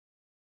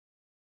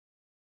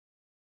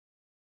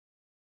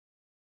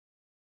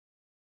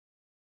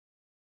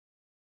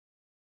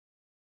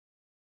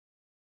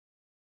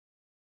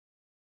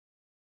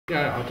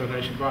Yeah, our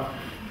donation, but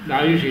no,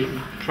 I usually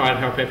try and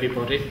help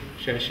everybody,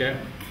 share.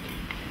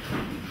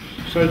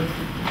 So,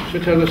 to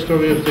tell the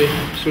story of the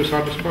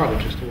suicidal spider,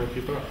 just to walk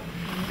you back.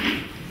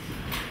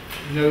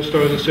 You know the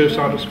story of the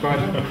suicidal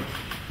spider?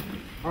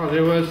 Oh,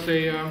 there was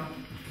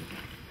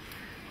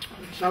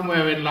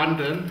somewhere in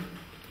London,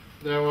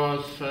 there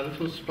was a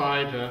little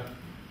spider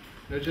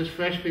that was just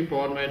freshly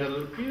born, made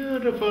a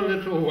beautiful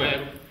little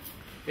web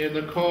in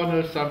the corner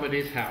of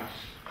somebody's house.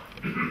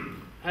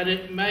 And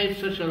it made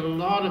such a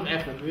lot of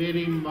effort,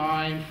 really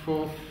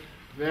mindful,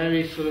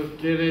 very sort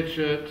of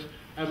diligent,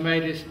 and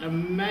made this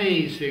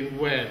amazing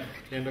web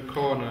in the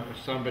corner of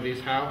somebody's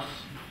house.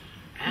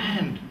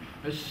 And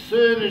as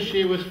soon as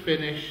she was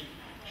finished,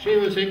 she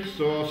was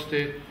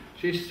exhausted.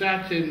 She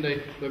sat in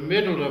the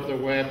middle of the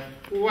web,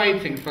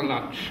 waiting for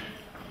lunch.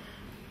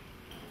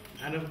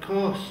 And of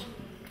course,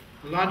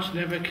 lunch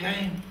never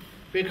came,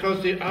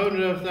 because the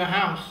owner of the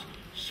house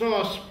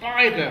saw a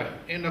spider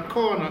in the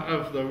corner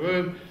of the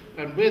room,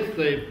 and with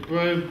the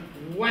broom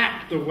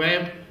whacked the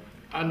web,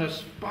 and the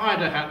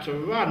spider had to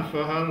run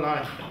for her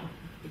life.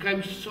 It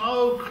came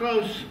so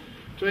close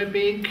to it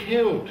being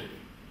killed.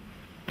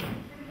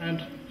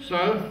 And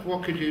so,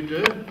 what could you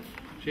do?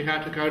 She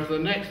had to go to the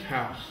next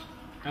house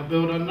and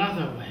build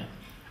another web.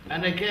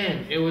 And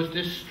again, it was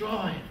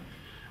destroyed.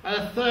 And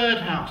the third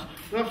house,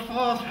 the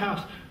fourth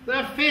house,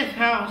 the fifth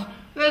house,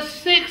 the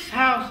sixth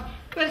house,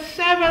 the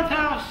seventh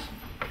house.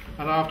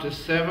 And after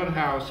 7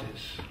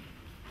 houses,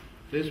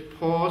 this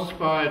poor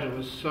spider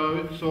was so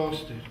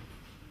exhausted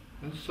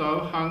and so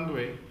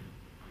hungry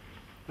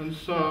and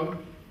so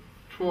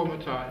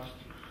traumatized.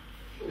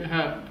 It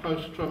had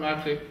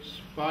post-traumatic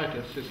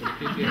spider syndrome.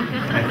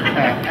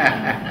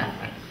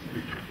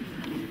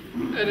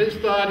 And it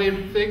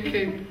started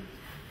thinking,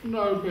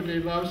 nobody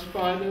loves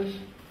spiders.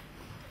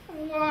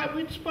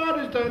 Why?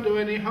 Spiders don't do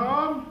any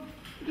harm.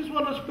 You just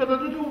want to spin a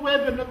little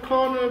web in the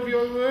corner of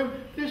your room.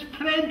 There's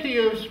plenty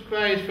of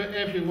space for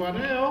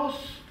everyone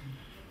else.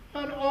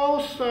 And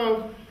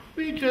also,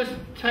 we just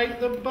take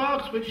the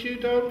bugs which you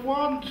don't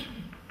want.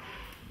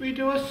 We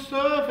do a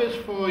service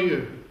for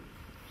you.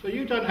 So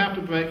you don't have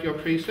to break your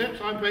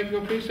precepts. I break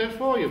your precepts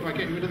for you by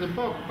getting rid of the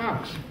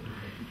bugs.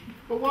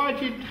 But why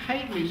do you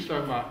hate me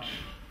so much?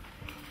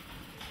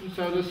 And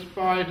so the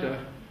spider,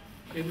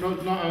 it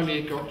not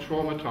only got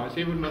traumatized,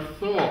 even the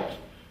thought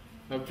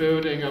of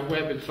building a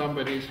web in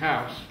somebody's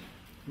house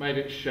made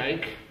it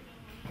shake,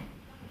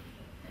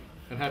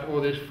 and had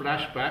all these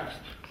flashbacks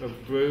of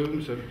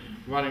brooms and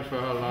running for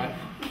her life.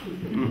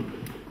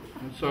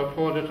 And so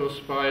poor little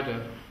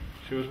spider,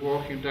 she was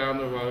walking down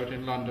the road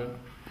in London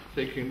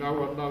thinking, no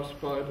one loves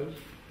spiders,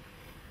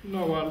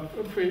 no one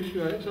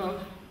appreciates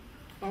us,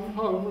 I'm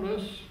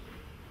homeless,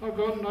 I've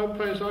got no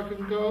place I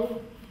can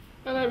go,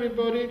 and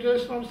everybody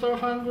I'm so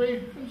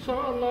hungry and so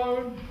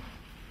alone.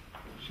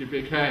 She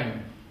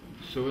became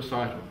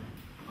suicidal.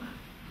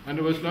 And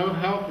there was no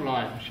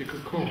helpline she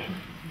could call.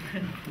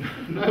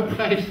 No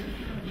place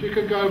she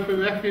could go for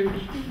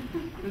refuge.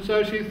 And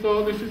so she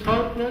thought, this is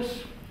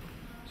hopeless.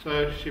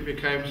 So she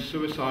became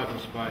suicidal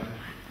spider.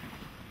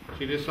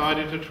 She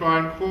decided to try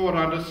and crawl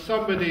under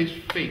somebody's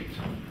feet,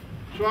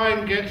 try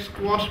and get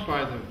squashed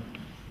by them.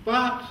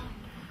 But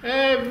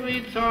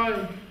every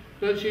time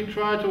that she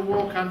tried to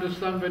walk under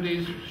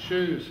somebody's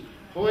shoes,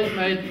 always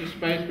made the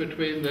space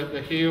between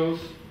the heels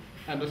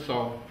and the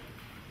sole.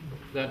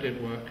 That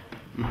didn't work.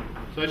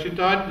 So she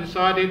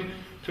decided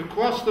to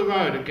cross the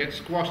road and get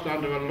squashed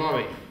under a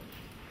lorry.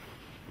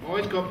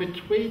 Always got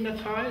between the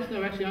tyres,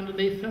 no, actually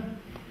underneath them.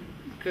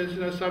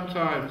 Because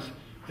sometimes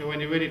when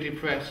you're really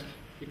depressed,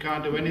 you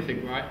can't do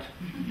anything right.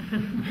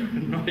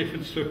 Not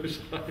even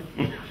suicide.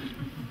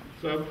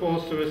 So poor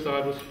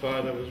suicidal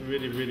spider was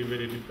really, really,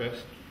 really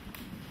depressed.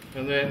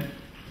 And then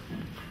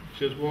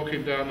she was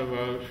walking down the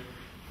road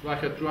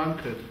like a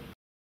drunkard,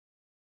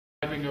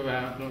 driving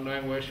around, not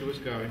knowing where she was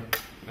going.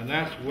 And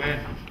that's when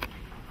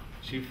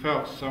she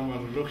felt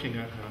someone looking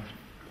at her.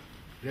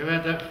 You ever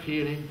had that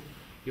feeling?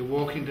 You're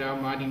walking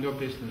down, minding your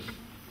business,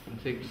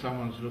 and think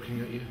someone's looking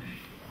at you.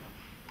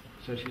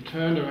 So she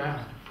turned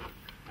around,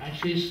 and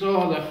she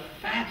saw the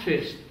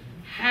fattest,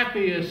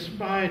 happiest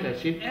spider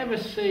she'd ever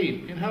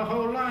seen in her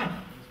whole life.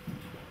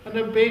 And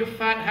the big,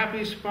 fat,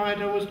 happy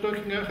spider was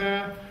looking at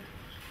her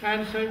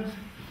and saying,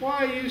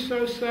 why are you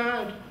so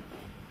sad?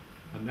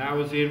 And that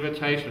was the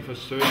invitation for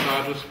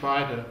suicidal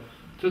spider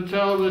to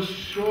tell the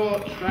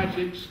short,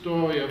 tragic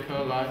story of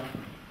her life.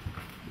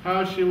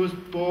 How she was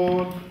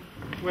born,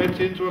 went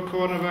into a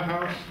corner of a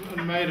house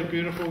and made a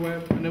beautiful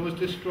web, and it was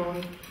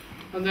destroyed.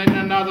 And then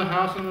another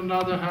house and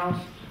another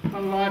house,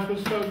 and life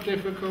was so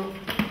difficult.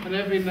 And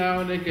every now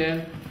and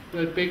again,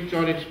 the big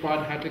jolly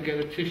spider had to get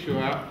a tissue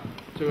out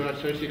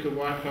so she could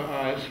wipe her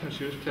eyes, and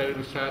she was telling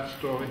a sad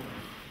story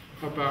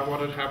about what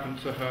had happened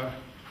to her.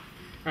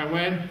 And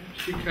when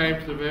she came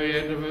to the very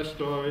end of her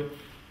story,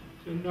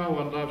 she said, no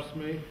one loves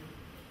me.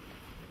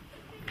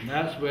 And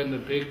that's when the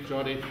big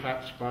jolly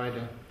fat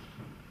spider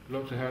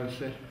looked at her and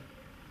said,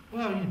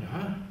 well,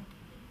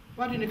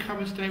 why didn't you come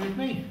and stay with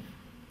me?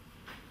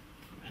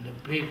 And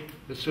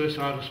the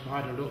suicidal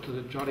spider looked at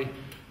the jolly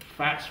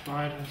fat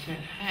spider and said,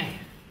 "Hey,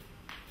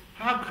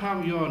 how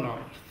come you're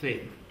not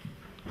thin?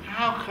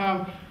 How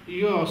come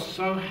you're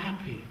so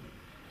happy?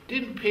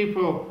 Didn't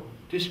people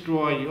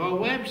destroy your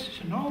webs?" He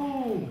said,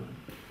 "No."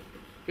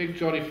 Big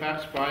jolly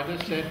fat spider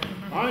said,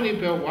 "I only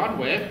built one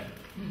web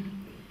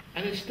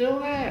and it's still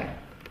there.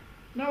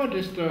 No one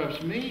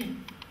disturbs me.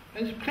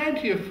 And there's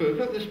plenty of food.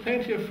 Look, there's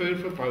plenty of food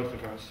for both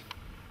of us.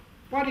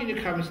 Why don't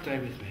you come and stay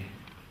with me?"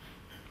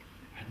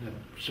 And the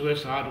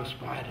suicidal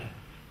spider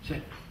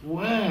said,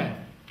 "Where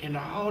in the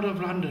whole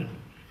of London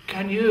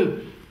can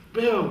you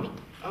build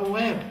a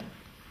web?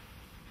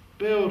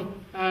 Build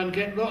and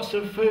get lots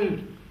of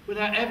food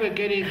without ever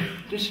getting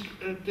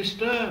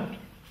disturbed?"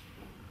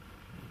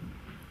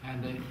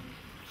 And the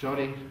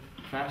jolly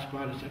fat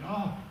spider said,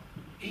 "Oh,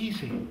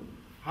 easy.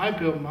 I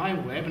built my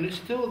web and it's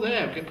still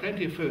there. I get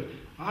plenty of food.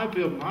 I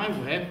built my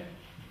web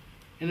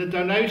in the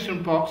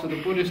donation box of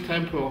the Buddhist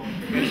temple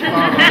in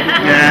Sparta.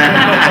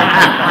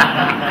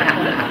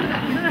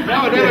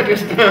 No one ever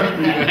disturbed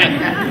me there."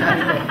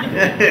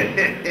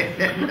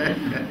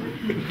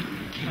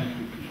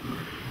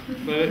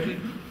 So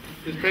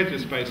there's plenty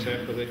of space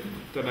there for the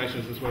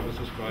donations as well as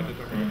the spider,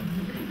 don't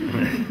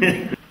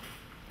worry.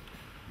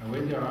 And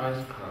with your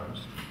eyes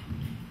closed,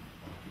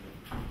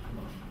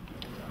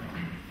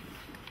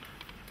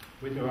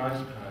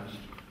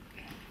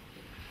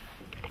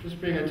 just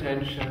bring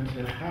attention to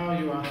how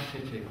you are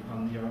sitting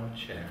on your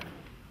chair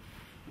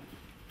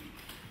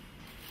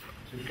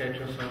to get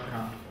yourself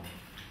comfortable.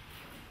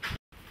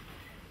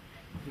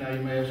 Now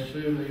you may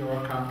assume that you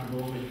are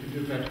comfortable, but you can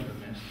do better than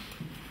this.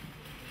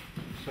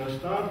 So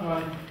start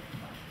by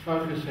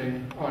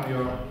focusing on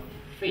your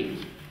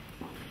feet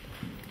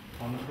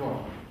on the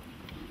floor.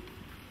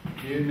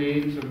 Do you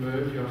need to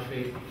move your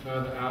feet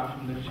further out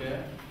from the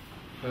chair,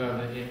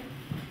 further in,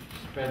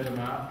 spread them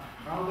out?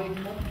 Are they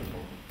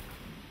comfortable?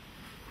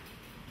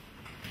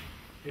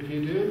 If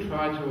you do,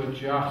 try to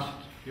adjust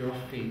your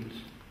feet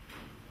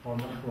on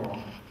the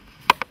floor.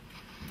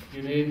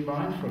 You need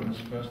mindfulness,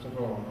 first of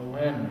all,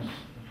 awareness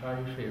of how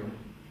you feel,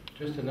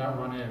 just in that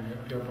one area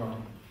of your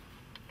body.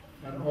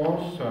 And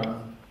also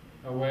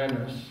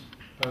awareness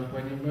of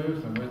when you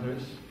move them, whether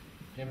it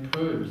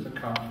improves the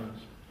comfort.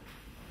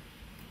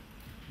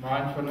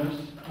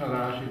 Mindfulness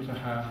allows you to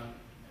have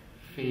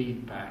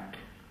feedback.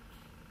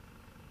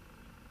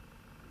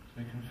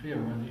 So you can feel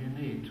whether you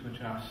need to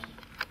adjust.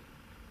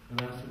 And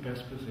that's the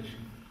best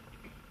position.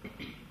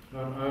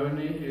 Not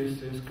only is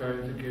this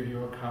going to give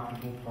you a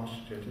comfortable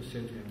posture to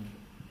sit in,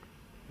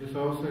 it's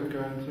also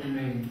going to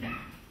mean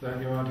that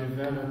you are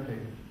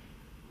developing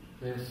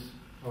this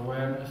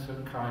awareness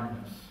and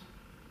kindness,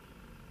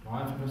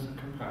 mindfulness and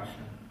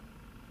compassion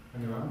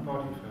in your own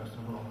body first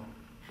of all.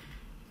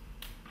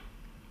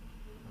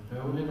 And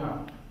build it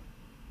up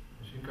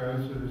as you go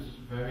through this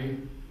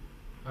very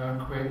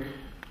quick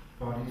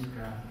body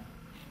scan.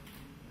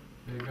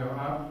 You go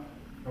up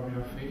from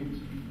your feet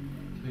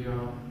to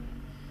your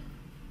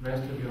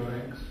rest of your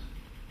legs.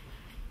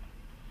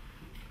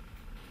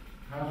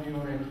 How do your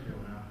legs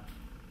feel now?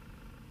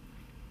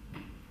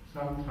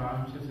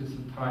 Sometimes if there's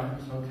some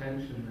tightness or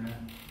tension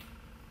there,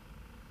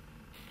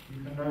 you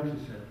can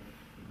notice it.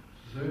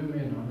 Zoom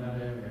in on that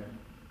area.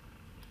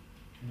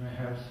 You may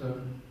have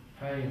some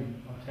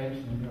pain or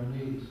tension in your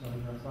knees or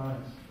in your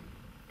thighs.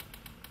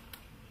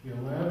 Be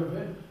aware of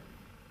it.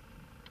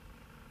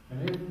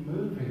 And if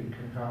moving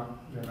can help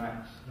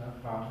relax that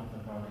part of the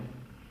body,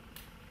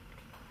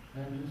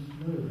 then just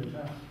move,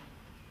 adjust.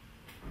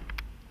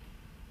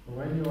 But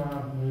when you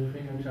are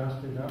moving,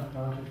 adjusting that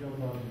part of your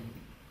body,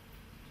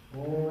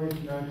 always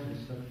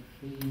notice the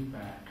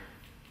feedback,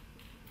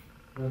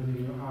 whether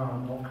you are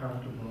more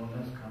comfortable or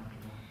less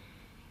comfortable.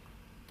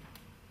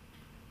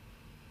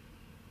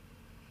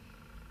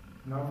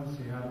 And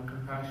obviously, out of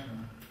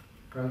compassion,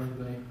 go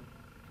for the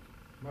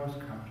most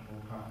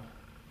comfortable part.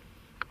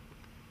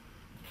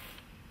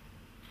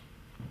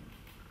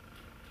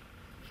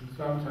 And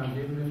sometimes,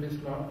 even if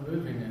it's not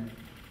moving it,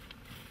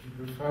 you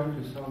can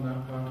focus on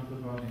that part of the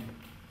body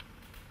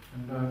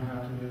and learn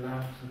how to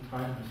relax the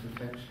tightness, the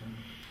tension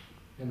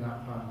in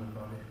that part of the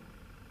body.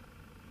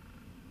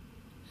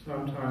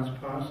 Sometimes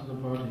parts of the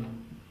body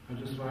are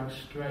just like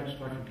stretched,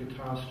 like a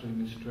guitar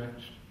string is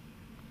stretched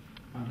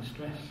under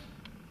stress.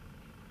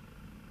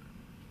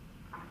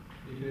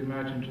 You can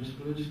imagine just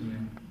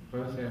loosening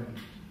both ends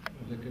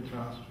of the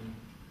guitar string.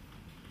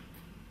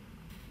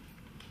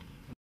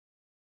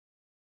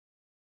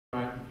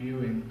 Like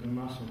viewing the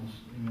muscles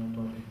in your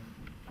body,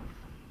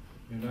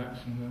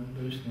 relaxing them,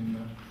 loosening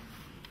them,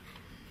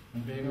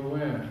 and being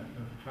aware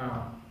of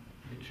how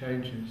it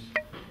changes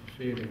the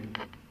feeling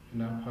in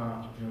that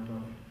part of your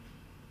body.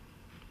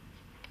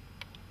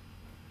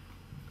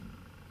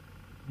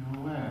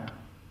 You're aware.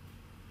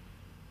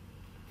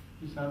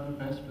 Is that the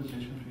best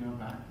position for your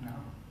back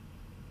now?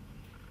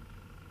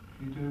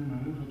 If you do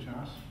move,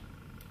 adjust,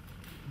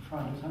 and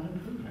find it's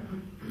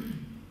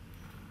improving.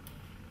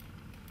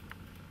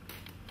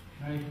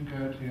 Now you can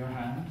go to your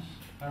hands.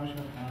 How's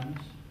your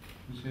hands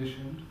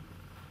positioned?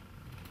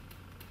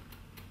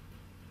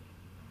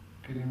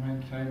 Can you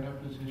maintain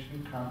that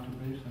position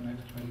comfortably for the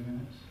next 20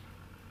 minutes?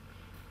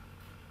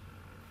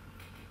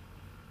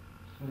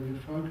 So you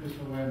focus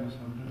awareness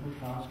on little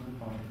parts of the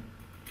body.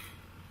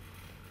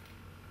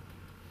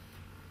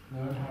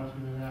 Learn how to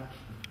relax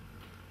them.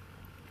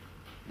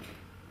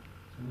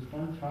 So there's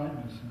no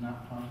tightness in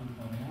that part of the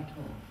body at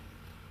all.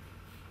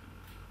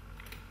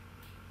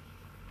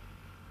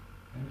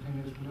 Everything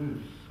is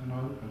loose and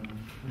open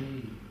and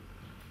free.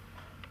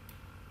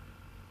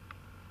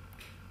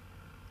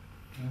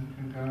 Then you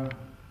can go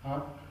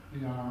up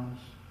the arms,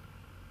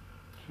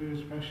 through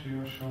especially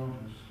your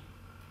shoulders.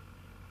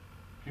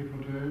 People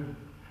do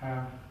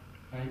have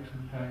aches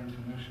and pains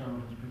in their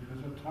shoulders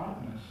because of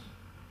tightness.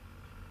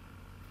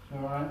 So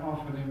I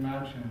often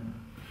imagine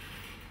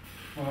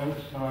both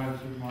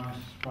sides of my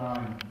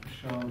spine,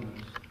 the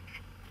shoulders,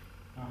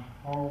 a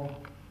whole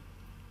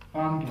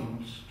bundle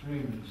of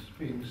strings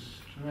being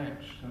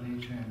stretched at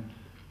each end.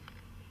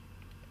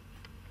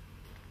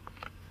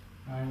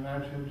 I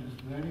imagine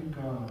just letting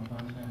go of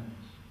both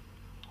ends.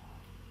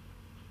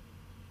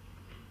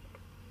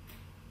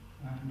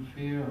 I can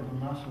feel the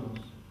muscles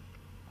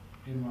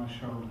in my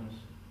shoulders.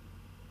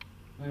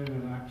 They're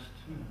relaxed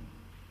too.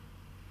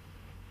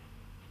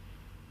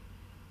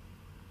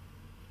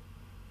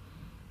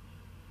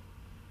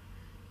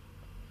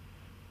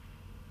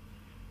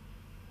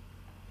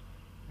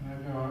 And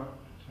I go up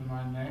to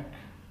my neck.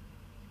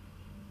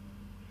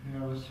 If you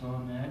have a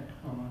sore neck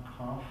or a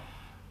cough,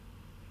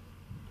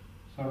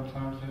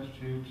 sometimes that's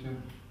due to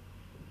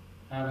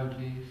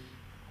allergies,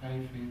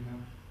 hay fever,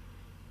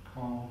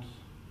 colds.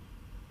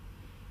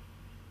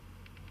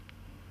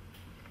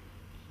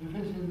 So if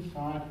it's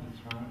inside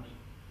the throat,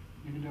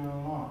 you can do a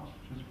lot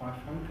just by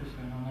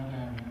focusing on that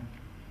area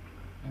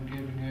and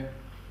giving it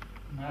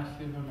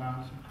massive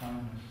amounts of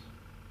kindness.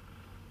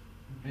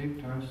 A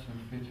big dose of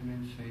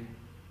vitamin C,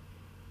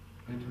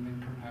 vitamin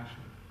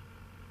compassion.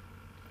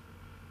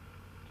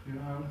 To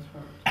your own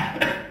throat.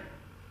 There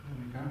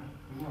we go,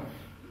 it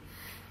works.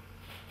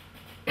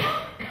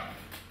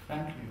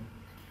 Thank you.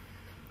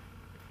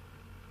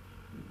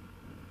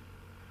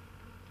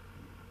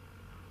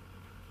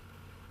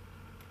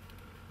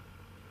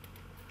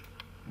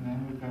 And then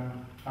we go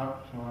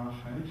up to our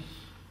face.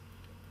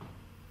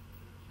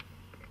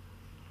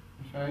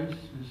 The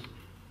face is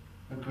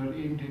a good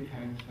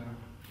indicator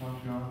of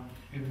your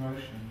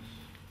emotions.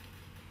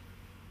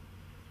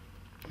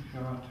 If you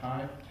are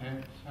tight,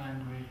 tense,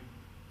 angry,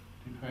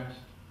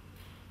 depressed,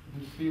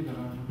 you can see that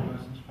on the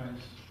person's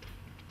face.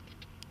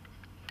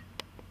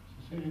 So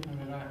see if you can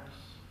relax,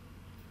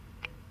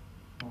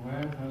 aware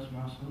of those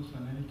muscles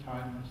and any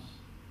tightness.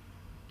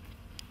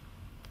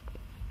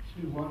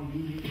 See what you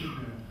need to do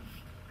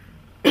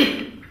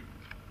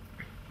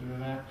to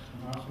relax the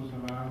muscles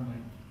around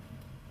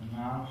the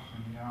mouth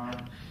and the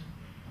eyes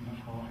and the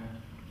forehead.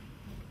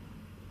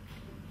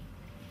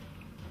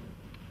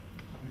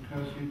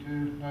 Because you do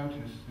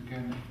notice,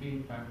 again, the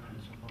feedback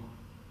principle.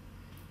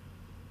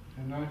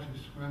 You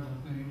notice whether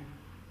the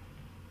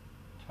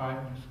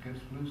tightness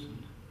gets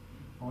loosened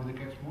or whether it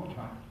gets more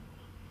tight.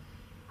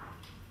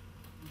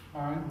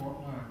 Find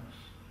what works,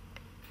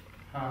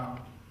 how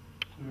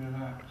to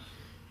relax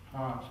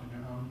parts of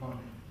your own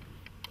body.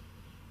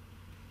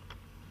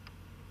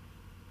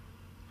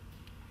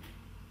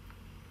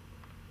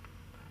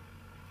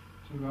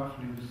 To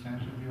roughly the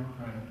center of your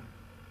brain.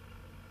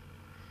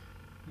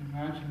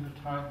 Imagine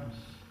the tightness,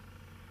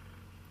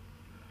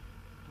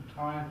 the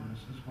tiredness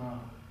as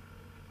well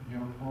of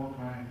your poor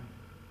brain,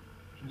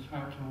 which has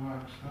had to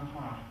work so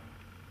hard.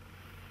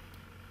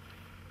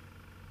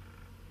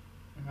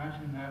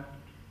 Imagine that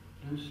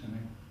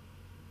loosening,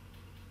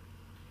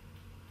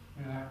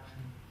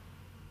 relaxing,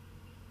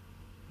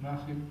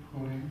 nothing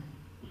pulling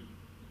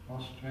or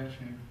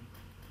stretching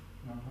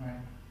your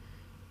brain.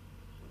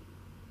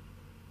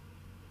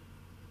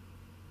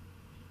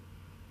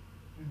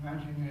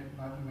 Imagine it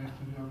like the rest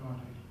of your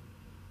body,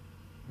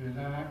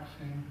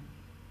 relaxing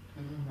to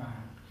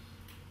relax.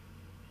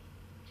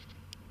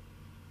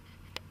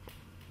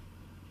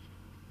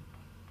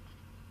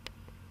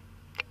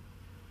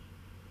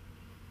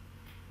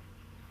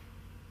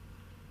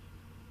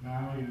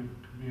 Now you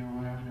can be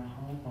aware of your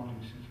whole body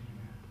sitting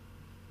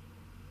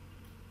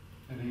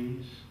here, at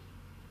ease.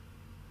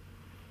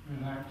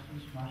 Relax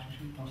as much as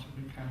you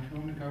possibly can. If you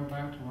want to go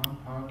back to one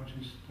part which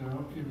is still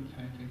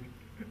irritating,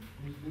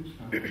 please do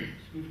so. See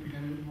if you can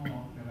get it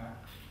more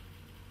relaxed.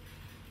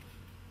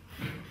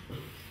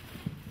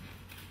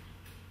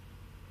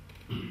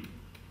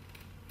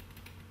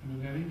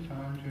 And at any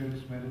time during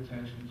this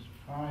meditation, it's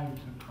fine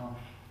to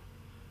cough.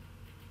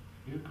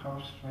 If you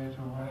cough straight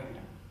away,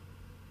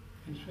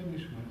 it's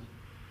finished with.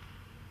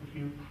 If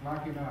you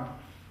plug it up,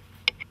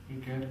 you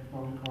get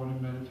what we call in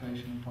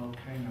meditation a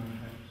volcano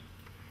effect.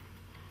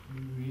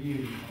 You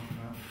really cough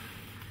up.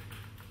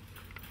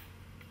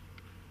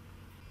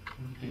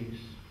 In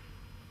peace.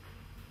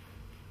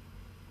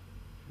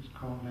 It's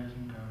called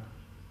letting go.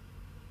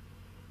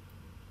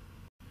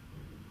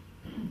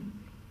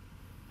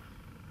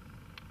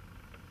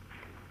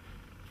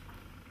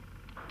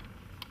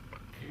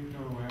 Keep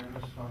your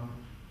awareness on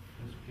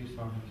this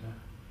peaceometer.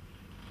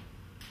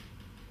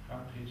 How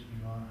peaceful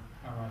you are,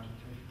 how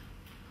agitated.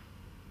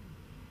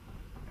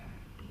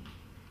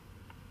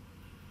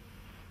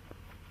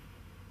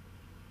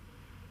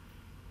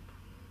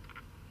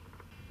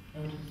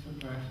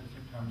 breath as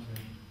it comes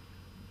in,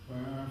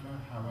 wherever,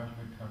 however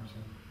it comes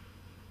in.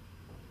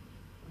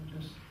 And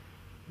just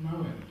know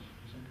it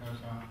as it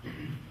goes out.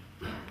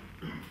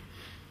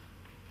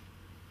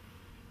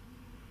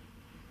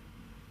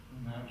 The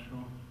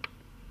natural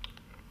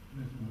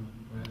rhythm of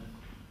the breath,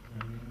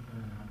 going in and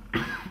going out.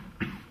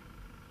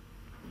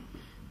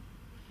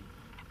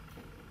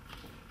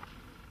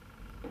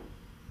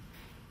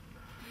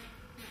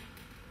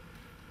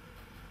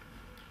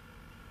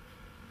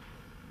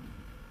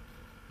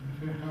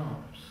 If it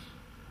helps,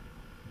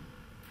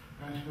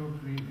 as you're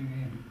breathing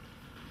in,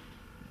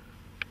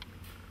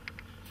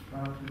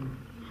 start to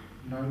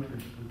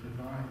notice the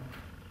delight,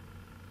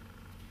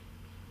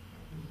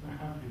 the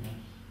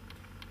happiness,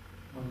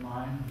 the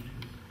mind which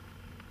is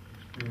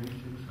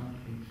experiencing some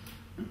peace,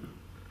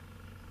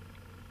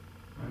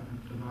 like the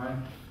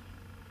delight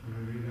of a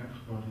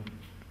relaxed body,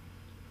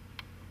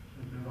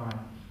 the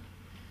delight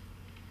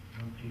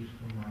of a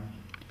peaceful mind.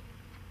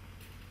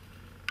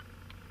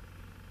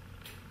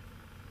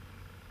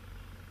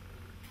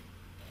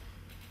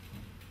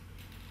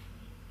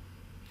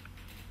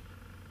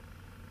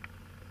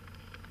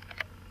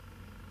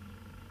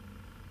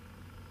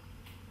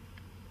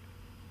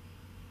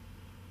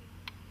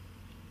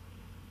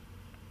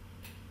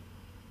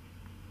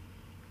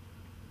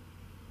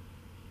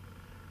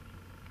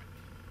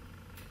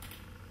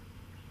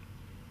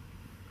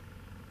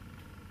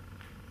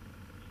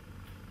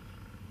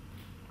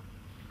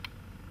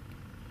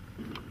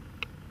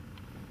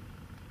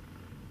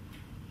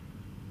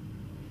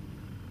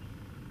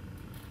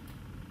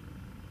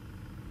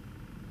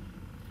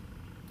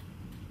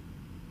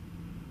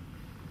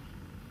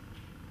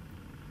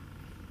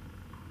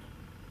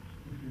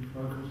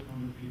 Focus on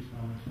the peace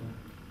answer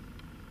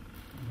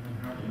and then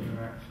how to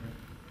relax it.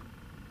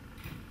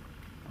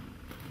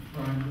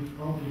 Find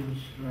the obvious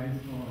stray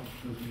thoughts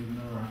that even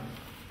arise.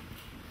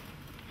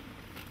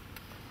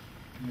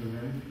 You're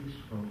very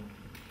peaceful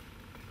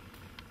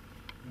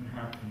and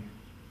happy.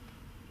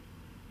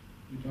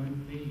 You don't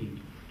need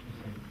to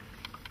think.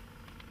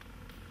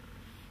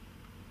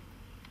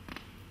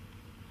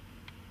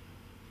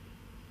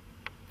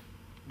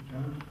 You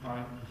don't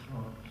fight the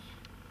thoughts.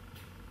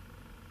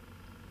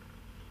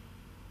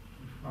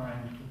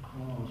 Find the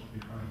cause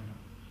behind them.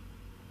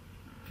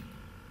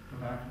 The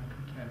lack of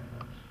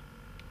contentment,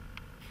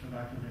 the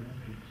lack of inner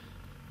peace,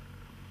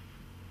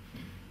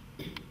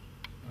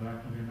 the lack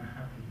of inner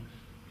happiness.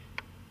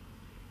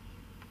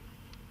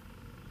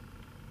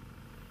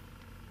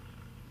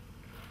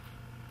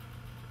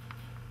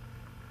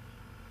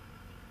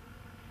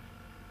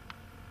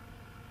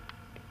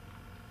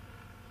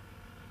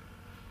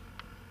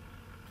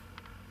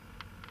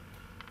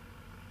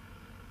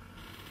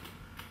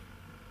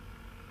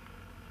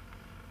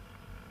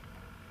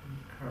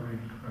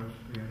 Coming close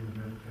to the end of the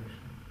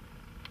meditation.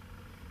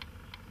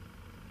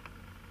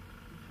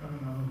 Have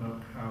another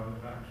look how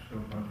relaxed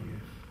your body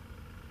is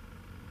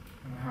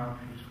and how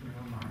peaceful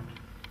your mind.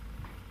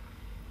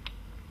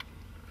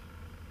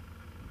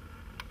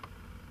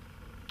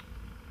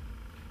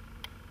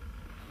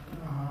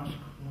 And ask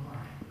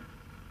why.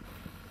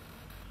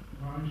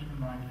 Why is your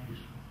mind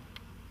peaceful?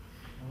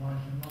 Or why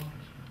is it not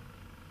peaceful?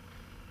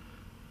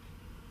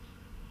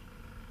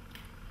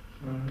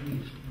 So at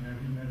least in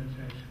every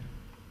meditation,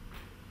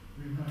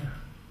 we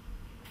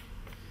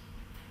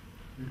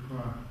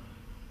require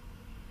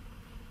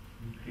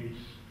in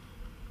peace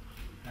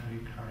and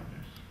in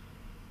kindness.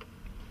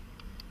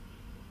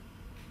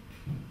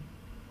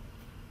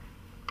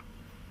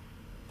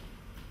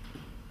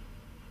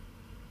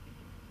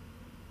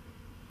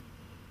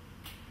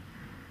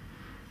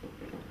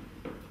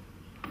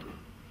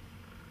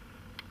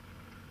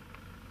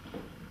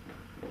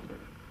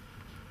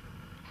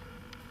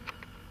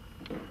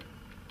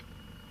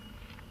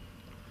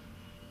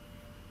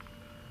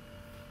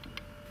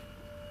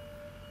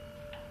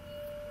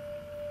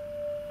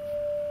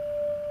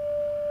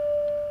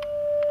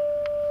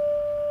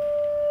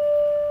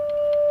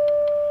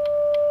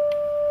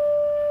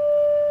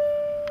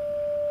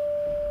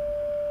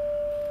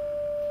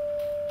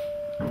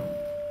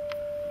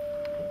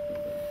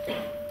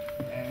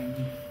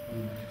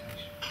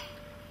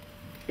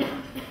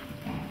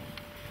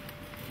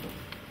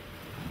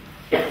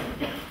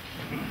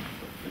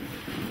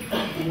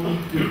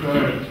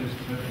 Defer just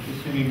to the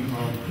singing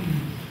bowl.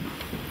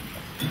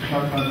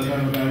 Sometimes I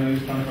don't know about you,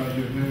 sometimes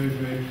you're very,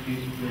 very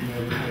peaceful in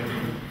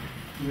meditation.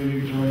 Really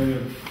enjoy the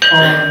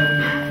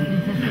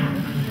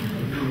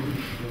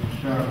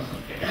just.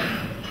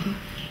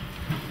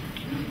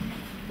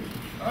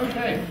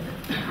 Okay.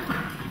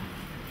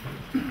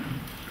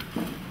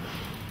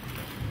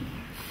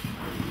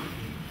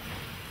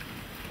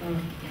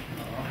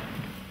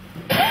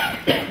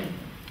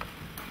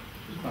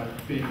 Just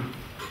like being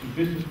in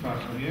business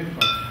class on the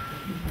aircraft.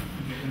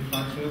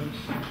 In-flight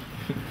service.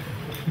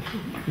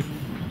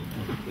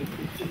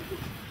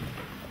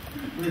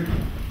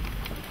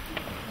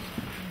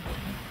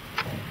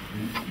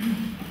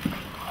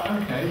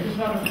 Okay, just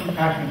out of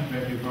compassion for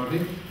everybody,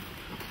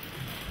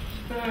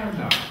 stand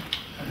up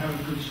and have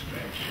a good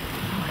stretch.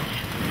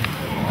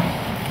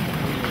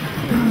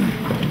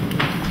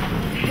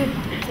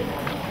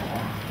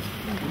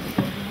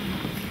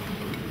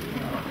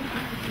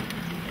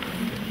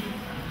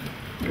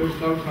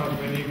 sometimes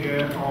when you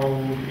get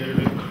old, you get a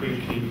bit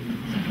creaky.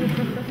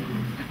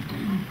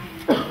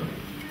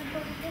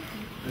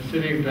 And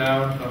sitting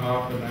down for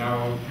half an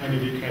hour, and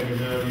if you came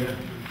in earlier,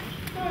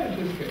 it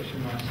just gets you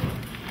nicer.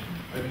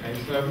 Okay,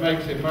 so it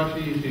makes it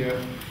much easier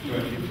to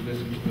actually to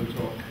listen to the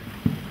talk.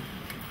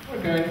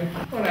 Okay,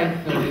 well,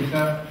 8:30, is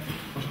that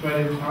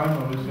Australian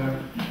time, or is that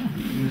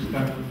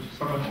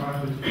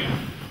summertime?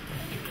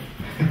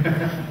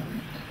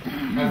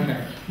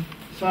 Okay,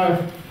 so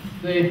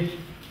the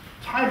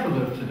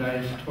title of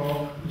today's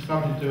talk has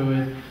something to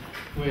do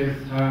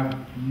with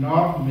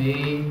not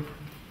me,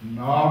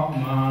 not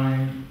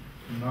mine,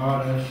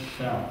 not a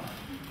self.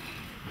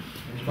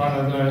 It's one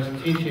of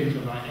those teachings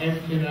about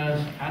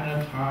emptiness,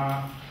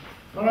 anatta.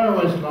 But I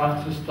always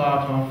like to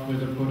start off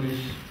with a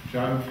Buddhist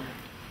joke,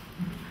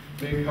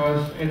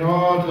 because in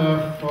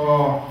order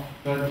for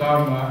the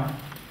Dhamma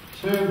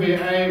to be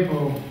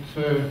able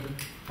to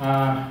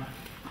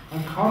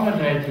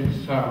accommodate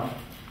itself,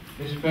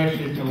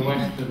 especially to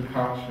Western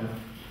culture.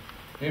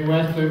 In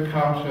Western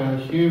culture,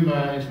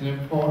 humour is an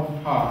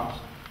important part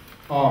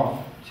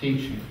of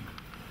teaching.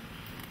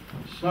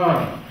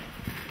 So,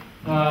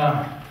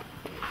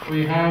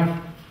 we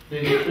have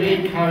these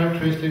three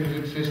characteristics of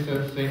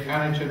existence, the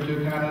anicca,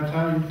 dukkha,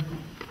 anatta.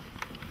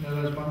 You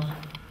know those ones?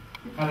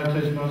 Anatta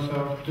is not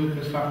self,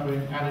 dukkha,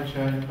 suffering,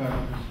 anicca,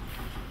 impermanence.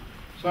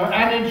 So,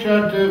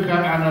 anicca, dukkha,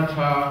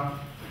 anatta,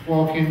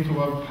 walk into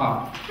a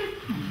pub.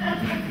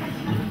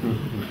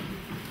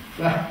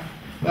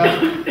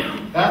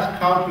 That's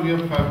culturally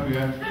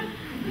appropriate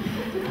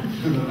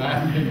to the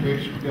land in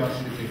which we are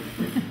sitting.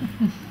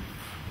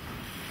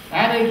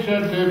 Anicca,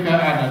 dukkha,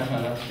 anatta,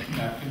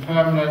 that's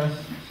impermanence,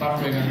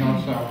 suffering and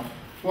non-self.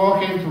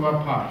 Walk into a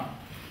pub.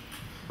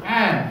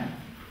 And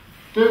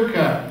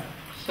dukkha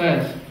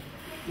says,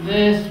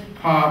 this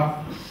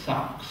pub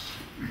sucks.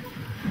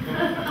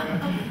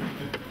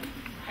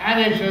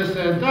 Anicca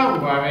said,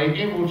 don't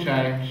worry, it will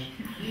change.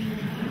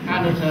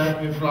 Anatta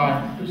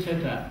replied, who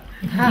said that?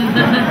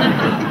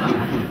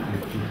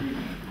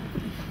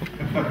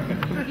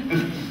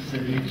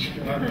 Silly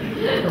joke.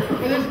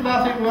 But there's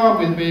nothing wrong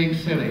with being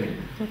silly.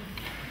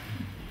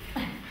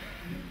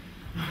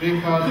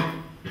 Because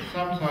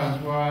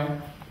sometimes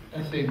why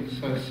are things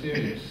so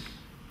serious?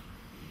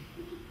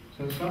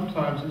 So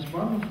sometimes it's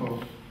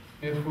wonderful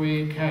if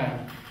we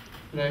can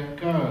let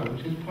go,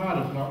 which is part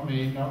of not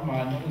me, not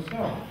mine, not the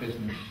self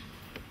business.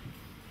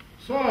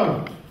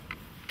 So,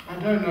 I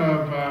don't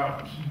know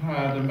about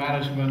the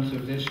management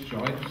of this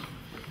joint,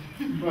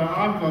 but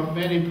I've got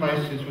many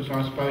places which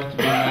I'm supposed to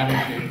be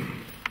managing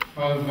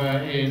over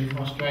in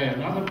Australia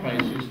and other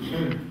places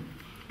too.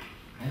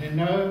 And you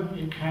know,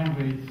 it can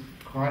be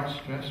quite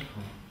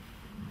stressful.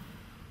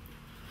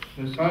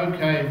 So it's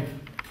okay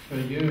for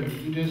you.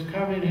 You just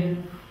come in here,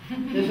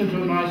 listen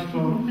to a nice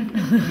talk,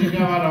 you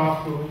go out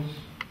afterwards.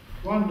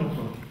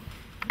 Wonderful.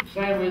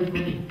 Same with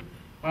me.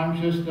 I'm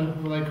just,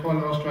 what they call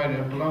in Australia,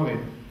 a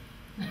blow-in.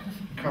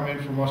 Come in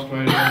from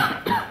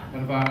Australia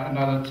and about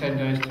another 10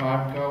 days'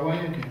 time, go away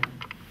again.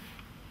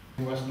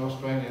 In Western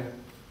Australia,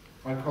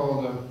 I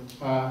call them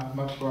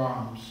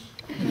McBrahms.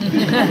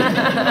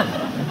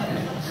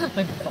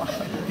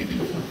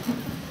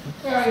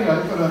 Yeah, you know,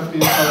 you've got to be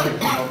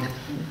focused on.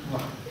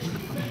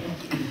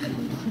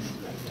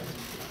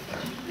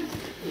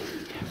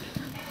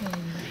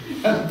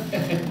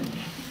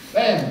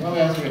 Then, what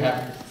else do we have?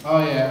 Oh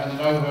yeah, and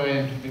then over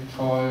in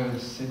Victoria,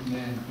 Sydney,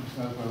 which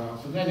knows where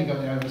else. And then you've got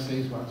the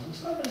overseas ones, and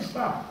so many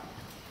stuff.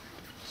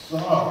 So,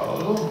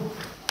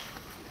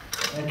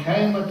 there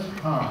came a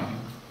time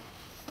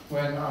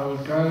when I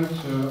would go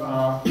to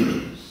our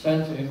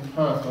centre in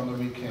Perth on the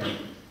weekend.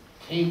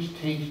 Teach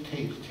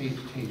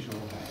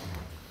all day.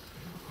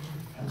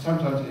 And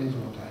sometimes it is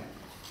all day.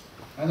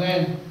 And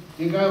then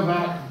you go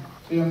back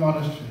to your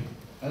monastery,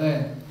 and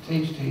then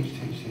teach.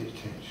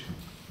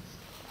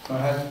 So I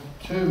had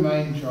two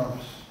main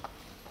jobs,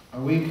 a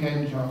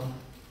weekend job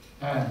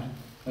and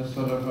a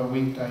sort of a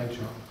weekday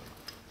job.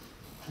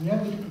 And the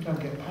other people don't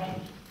get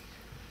paid.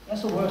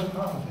 That's the worst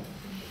part of it.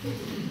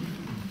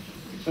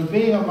 So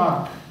being a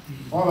monk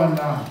or a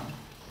nun,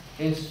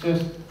 it's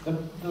just, the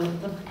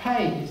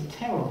pay is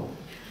terrible.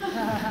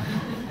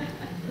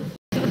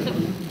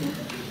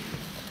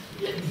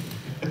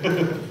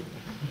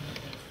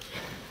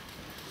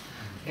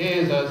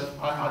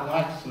 I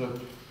like sort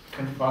of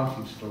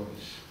confronting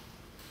stories.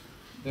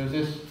 There was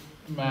this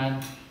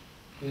man,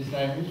 he's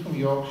from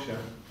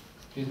Yorkshire,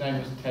 his name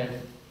was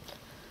Ted.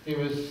 He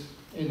was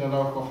in a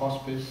local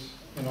hospice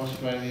in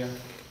Australia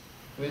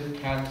with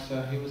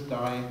cancer, he was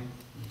dying,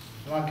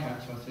 lung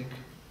cancer I think,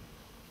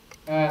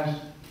 and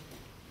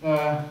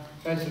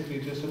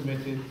basically just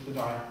admitted to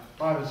die,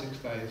 5 or 6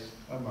 days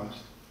at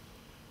most.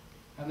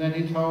 And then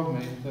he told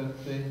me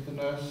that the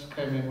nurse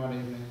came in one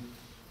evening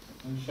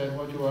and said,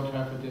 what do you want to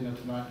have for dinner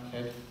tonight,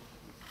 Ted?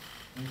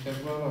 And he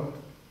said, well look,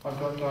 I've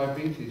got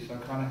diabetes, so I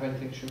can't have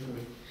anything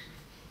sugary.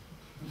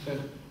 He said,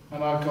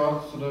 and I've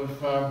got sort of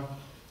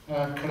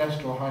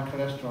cholesterol, high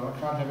cholesterol, I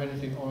can't have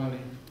anything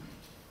oily.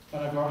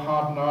 And I've got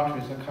hardened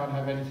arteries, I can't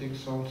have anything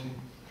salty.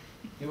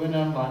 He went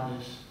on like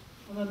this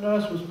And the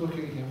nurse was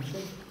looking at him and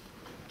said,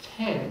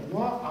 Ted,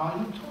 what are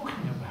you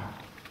talking about?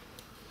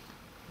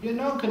 You're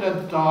not going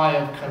to die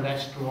of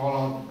cholesterol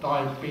or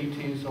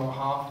diabetes or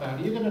heart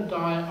failure. You're going to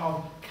die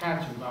of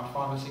cancer in about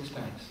 5 or 6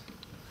 days.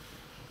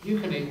 You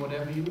can eat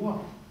whatever you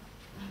want.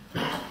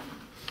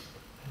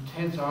 And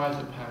Ted's eyes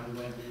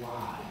apparently went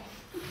wide.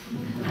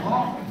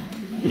 What?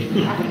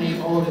 I can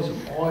eat all this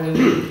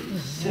oily,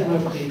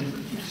 syrupy,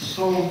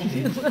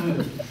 salty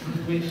food,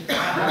 which I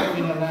haven't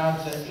been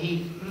allowed to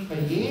eat for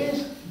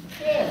years?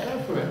 Yeah, go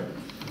for it.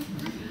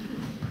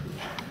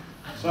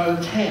 So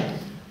Ted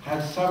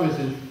had some of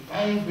his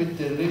favourite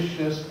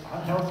delicious,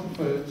 unhealthy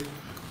foods,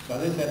 so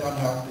they said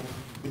unhealthy,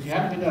 which he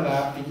hadn't been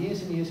allowed for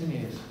years and years and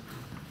years.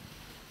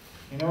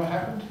 You know what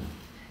happened?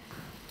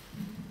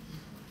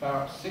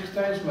 About 6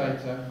 days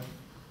later,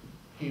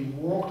 he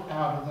walked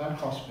out of that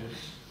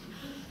hospice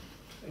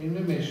in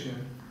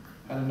remission,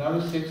 and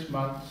another 6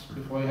 months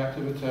before he had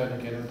to return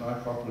again and die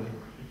properly.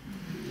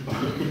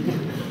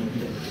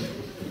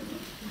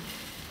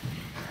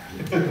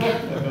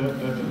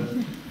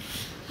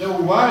 The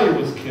worry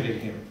was killing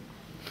him.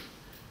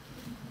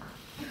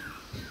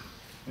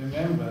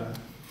 Remember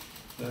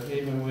that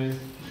even with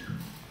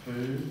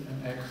food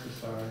and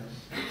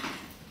exercise,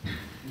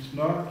 it's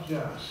not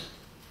just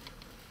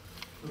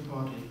the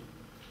body,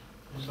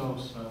 it's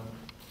also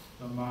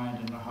the mind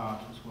and the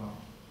heart as well.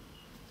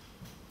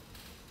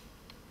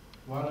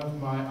 One of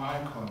my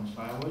icons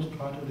I always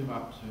try to live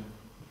up to,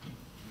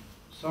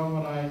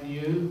 someone I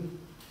knew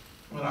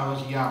when I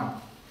was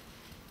young,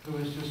 who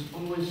was just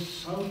always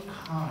so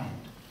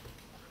kind,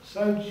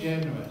 so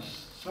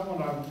generous,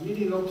 someone I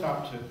really looked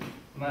up to,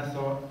 and I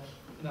thought,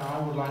 I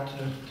would like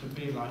to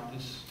be like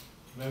this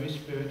very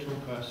spiritual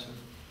person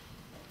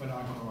when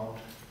I got old.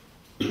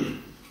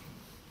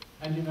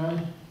 And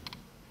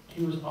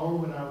he was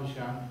old when I was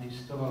young, and he's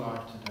still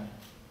alive today.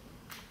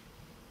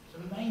 It's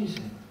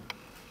amazing.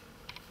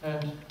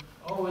 And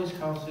always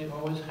healthy,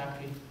 always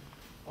happy,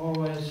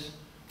 always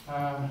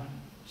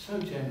so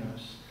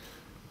generous.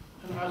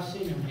 And I've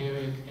seen him here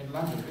in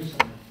London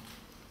recently.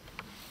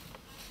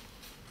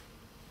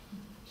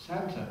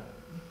 Santa.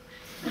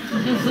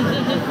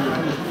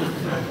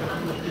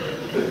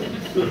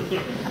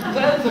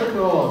 Santa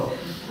Claus.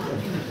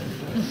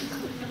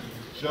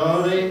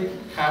 Jolly,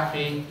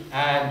 happy,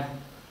 and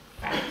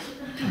fat.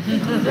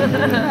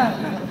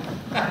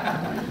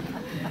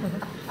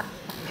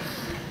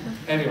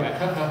 Anyway,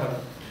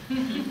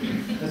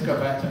 let's go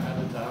back to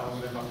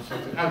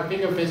Anatta.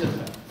 Being a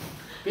visitor.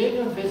 Being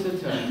a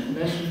visitor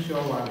lessens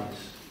your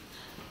worries.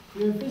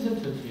 You're a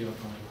visitor to your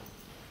body.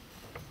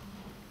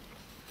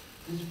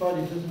 This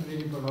body doesn't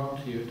really belong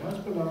to you. It does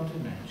belong to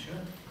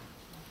nature,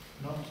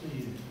 not to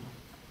you.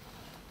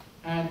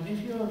 And if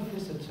you're a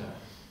visitor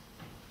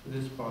to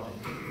this body,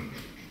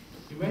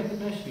 you make the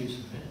best use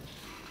of it.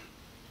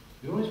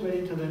 You're always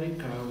ready to let it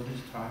go when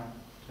it's time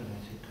to let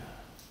it go.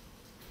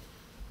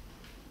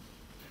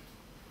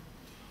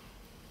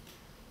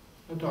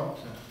 A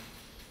doctor.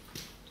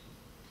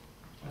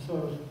 I saw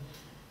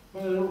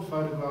one of the little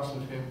photographs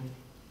of him,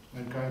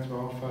 when going through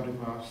old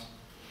photographs,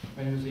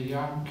 when he was a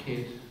young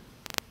kid,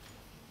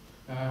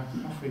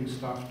 offering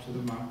stuff to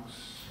the monks.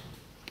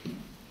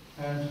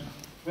 And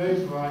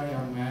very bright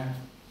young man,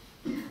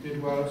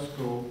 did well at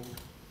school,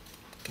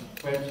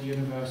 went to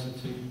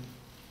university,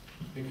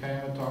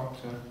 became a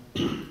doctor,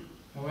 and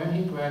when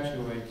he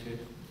graduated,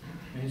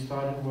 he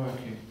started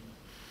working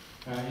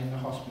in the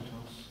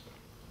hospitals.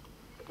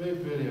 Very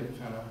brilliant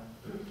fellow.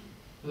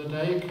 The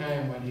day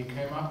came when he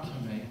came up to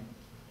me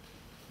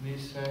and he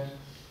said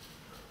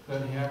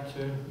that he had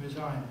to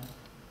resign.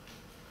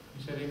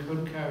 He said he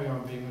couldn't carry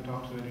on being a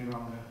doctor any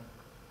longer.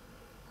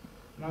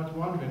 And I was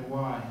wondering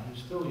why. He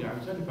was still young. It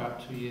was only about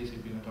 2 years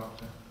he'd been a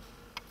doctor.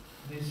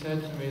 And he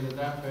said to me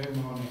that very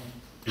morning,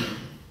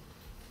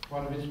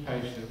 one of his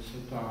patients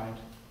had died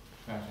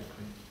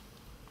tragically.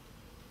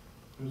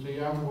 It was a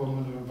young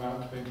woman of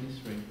about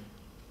 23.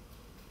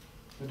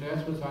 The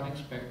death was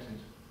unexpected.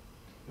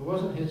 It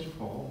wasn't his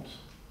fault,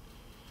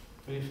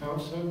 but he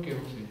felt so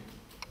guilty,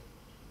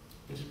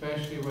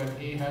 especially when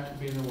he had to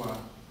be the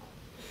one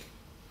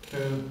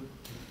who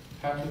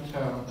had to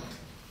tell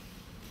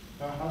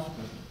her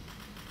husband,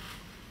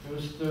 who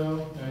was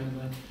still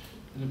in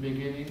the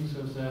beginnings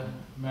of their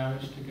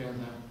marriage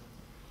together,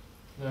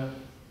 that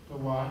the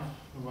wife,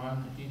 the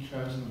one he'd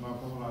chosen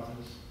above all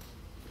others,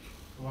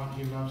 the one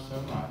he loved so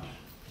much,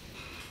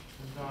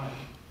 had died.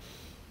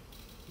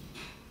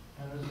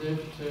 And as if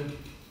to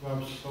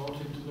rub salt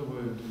into the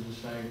wound, as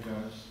the saying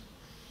goes,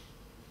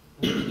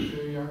 there were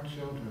 2 young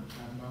children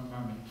and no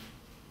mummy.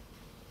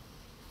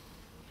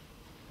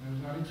 And it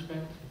was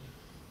unexpected.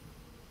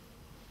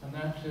 And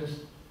that just,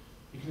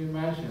 you can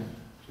imagine,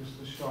 just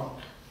the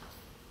shock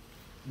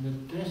and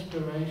the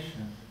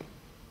desperation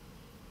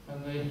and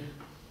the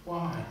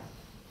why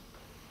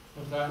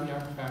of that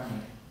young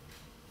family.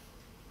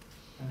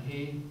 And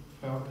he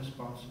felt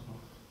responsible.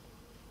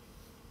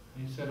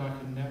 And he said, I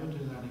can never do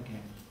that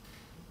again.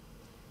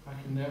 I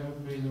can never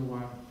be the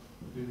one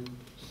who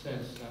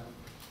says that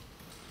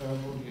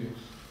terrible news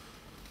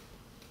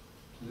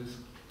to this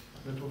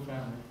little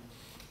family.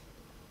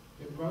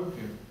 It broke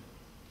him.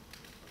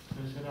 So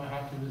he said, I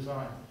had to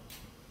resign.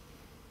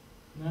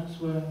 And that's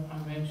where I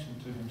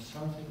mentioned to him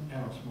something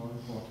else more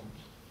important.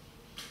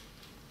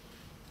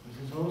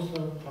 This is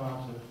also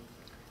part of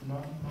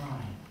not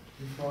mine.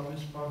 He felt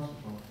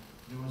responsible.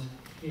 It was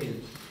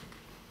his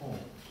fault.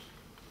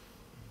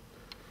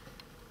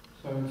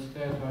 So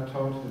instead I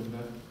told him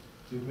that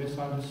you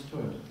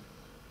misunderstood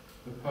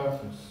the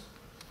purpose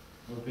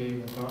of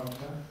being a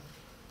doctor,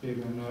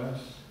 being a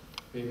nurse,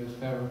 being a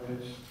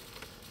therapist,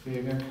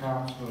 being a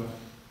counsellor,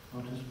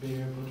 or just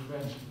being a good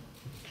friend.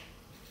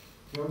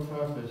 Your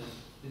purpose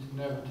is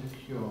never to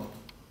cure.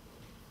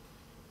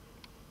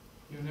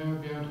 You'll never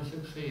be able to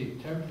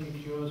succeed. Temporary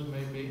cures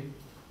may be,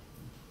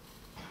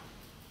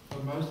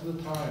 but most of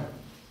the time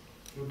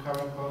you'll come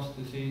across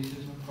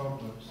diseases and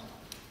problems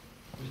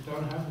which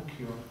don't have a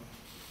cure.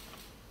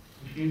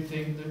 If you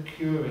think that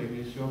curing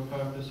is your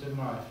purpose in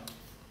life,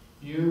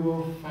 you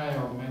will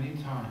fail many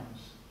times,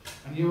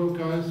 and you will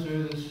go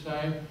through the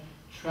same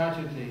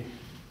tragedy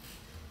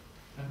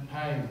and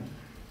pain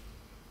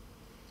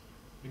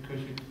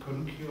because you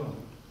couldn't cure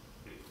them.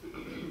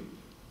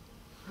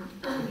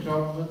 The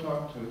job of a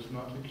doctor is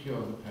not to cure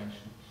the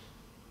patients.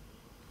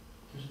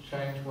 Just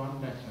change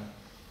one letter.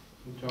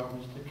 The job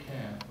is to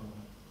care for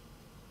them.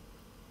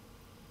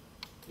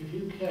 If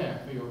you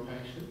care for your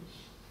patients,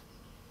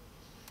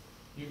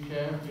 you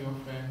care for your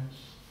friends,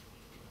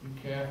 you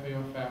care for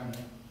your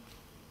family,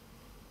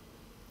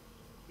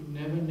 you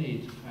never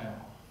need to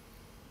fail.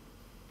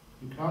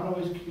 You can't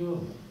always cure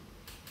them.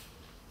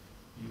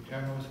 You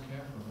can always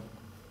care for them.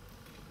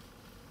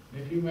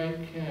 And if you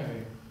make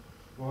caring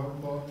more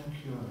important than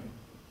curing,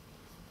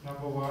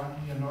 number one,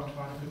 you're not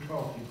trying to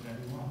control people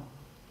anymore.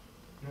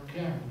 You're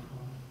caring for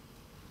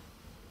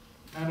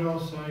them. And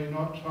also, you're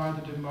not trying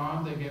to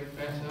demand they get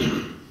better.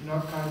 You're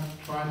not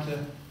trying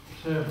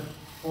to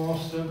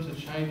force them to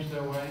change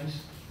their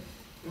ways.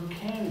 You're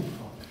caring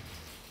for them.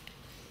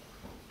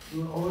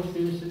 You will always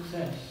be a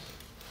success.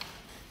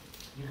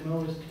 You can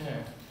always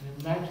care.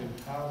 And imagine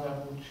how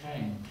that will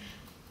change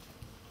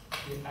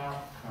the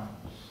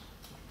outcomes.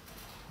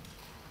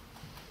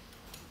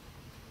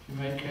 If you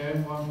make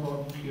caring more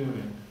important than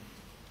curing,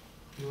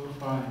 you will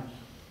find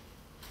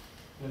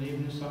that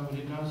even if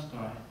somebody does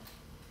die,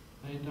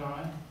 they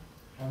die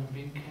having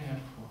been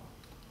cared for.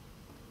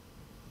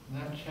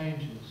 And that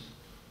changes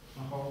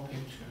the whole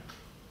picture.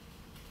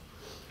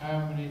 How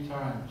many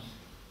times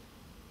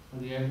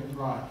at the end of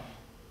life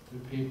do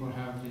people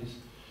have these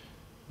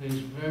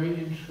very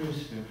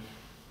intrusive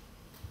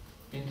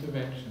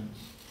interventions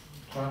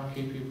trying to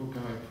keep people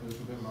going for a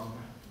little bit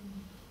longer?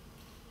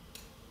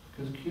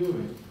 Because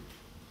curing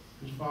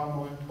is far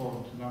more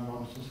important in our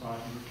modern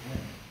society than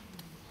care.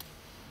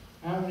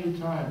 How many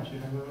times you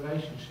have a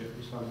relationship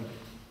with somebody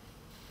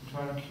and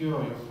try to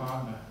cure your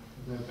partner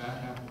of their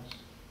bad habits?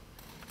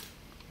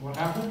 What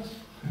happens?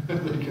 They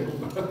get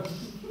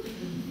worse.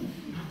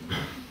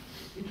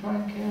 You try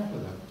and care for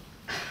them.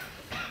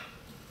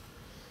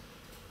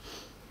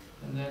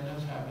 And then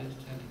those habits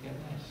tend to get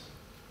less.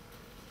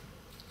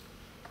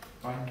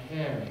 By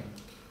caring,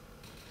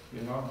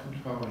 you're not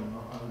controlling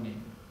or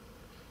owning.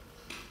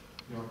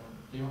 You're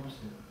the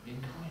opposite,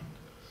 being kind,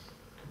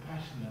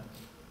 compassionate,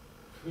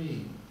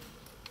 free.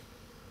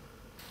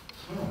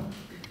 So,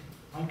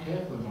 I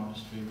care for the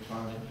monastery which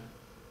I live,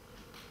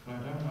 but I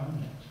don't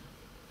own it.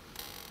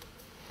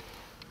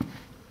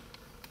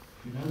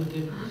 You know the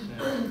difference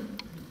there.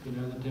 You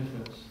know the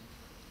difference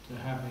to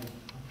having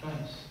a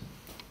place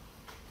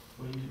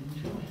where you can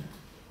enjoy it.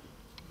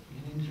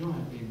 You can enjoy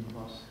being the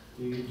boss.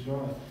 You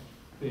enjoy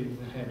being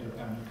the head of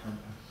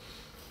Anakampa.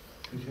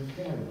 Because you're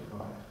caring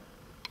for it.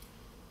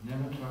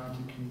 Never trying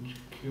to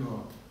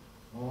cure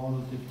all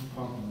the different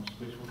problems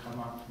which will come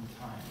up from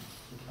time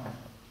to time.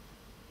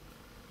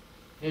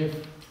 If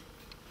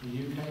the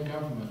UK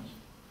government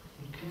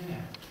would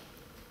care,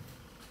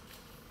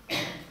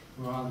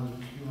 rather than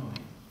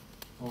curing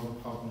all the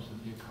problems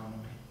of the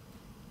economy,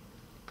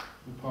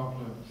 the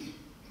problems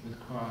with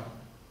crime,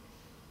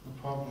 the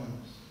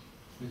problems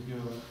with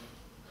Europe,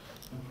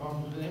 the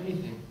problems with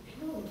everything,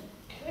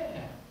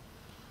 care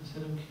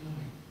instead of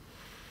curing.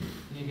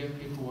 And you get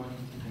people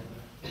working together.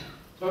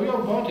 So your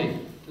body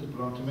doesn't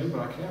belong to me, but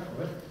I care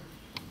for it.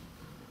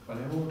 But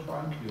I will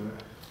try and cure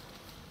it.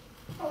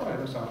 All right,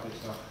 looks after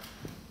itself.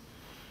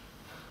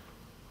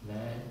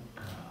 Let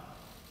go.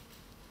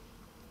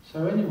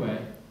 So anyway,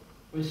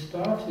 we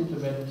started the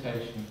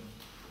meditation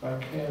by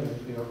caring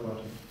for your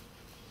body,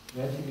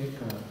 letting it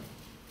go,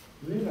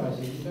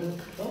 realizing you don't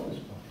control this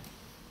body.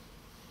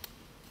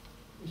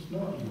 It's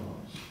not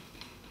yours.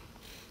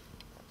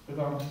 It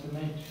belongs to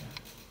nature.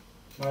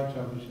 My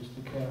job is just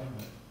to care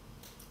for it.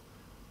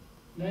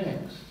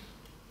 Next,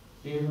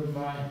 even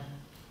what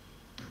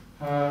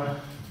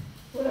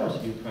else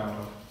are you proud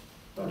of?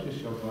 Not just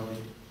your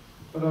body,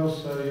 but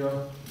also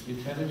your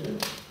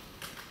intelligence.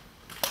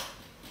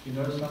 You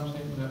know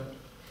something that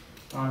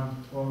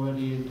I'm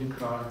already in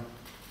decline,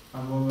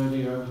 I'm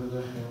already over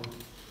the hill.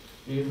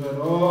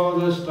 Even all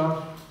the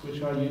stuff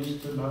which I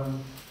used to know,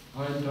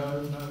 I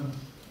don't know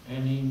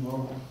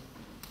anymore.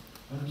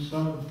 And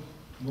so,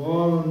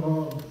 more and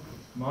more,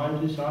 my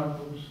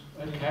disciples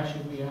are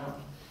catching me out.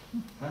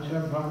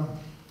 Ajahn Brahm,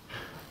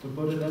 the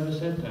Buddha never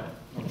said that.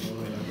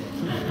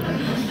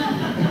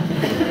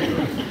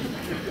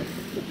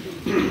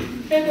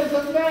 It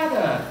doesn't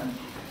matter.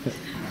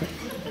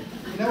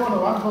 You know, one of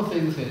the wonderful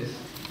things is,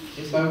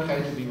 it's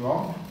okay to be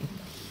wrong.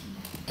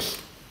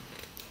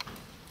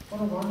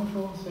 What a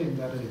wonderful thing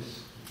that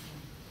is,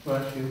 to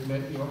actually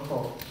admit your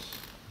faults,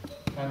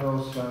 and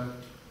also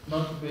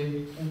not to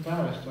be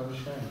embarrassed or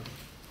ashamed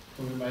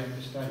when we make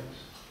mistakes.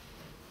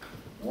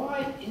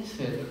 Why is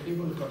it that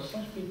people have got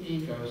such big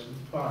egos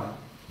and pride?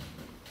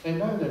 They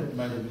know they've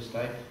made a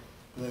mistake,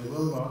 but they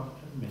will not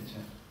admit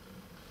it.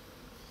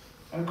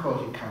 And of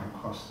course you come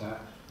across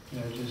that,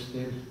 just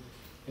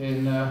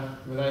in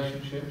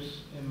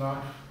relationships, in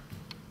life.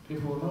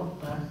 People will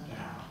not back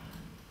down,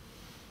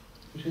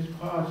 which is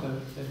part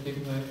of they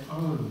think they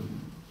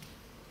own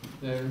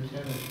their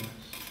intelligence,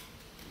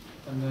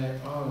 and they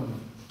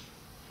own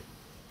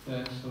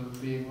their sort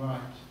of being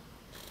right.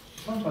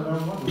 Sometimes I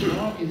wonder,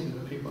 why is it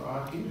that people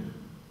argue?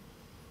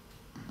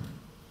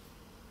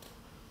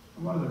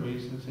 And one of the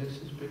reasons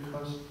is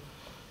because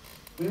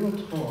we were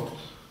taught,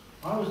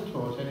 I was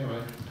taught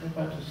anyway, go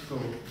back to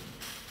school,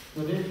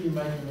 that if you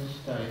make a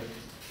mistake,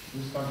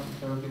 there's something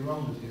terribly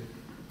wrong with you.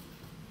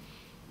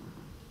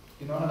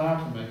 You're not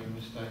allowed to make a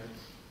mistake.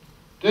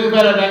 Do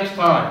better next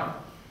time.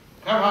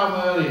 Come home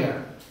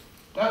earlier.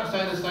 Don't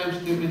say the same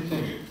stupid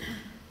thing.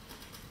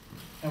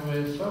 And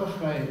we're so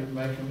afraid of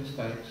making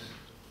mistakes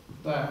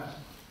that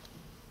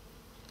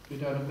we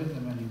don't admit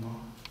them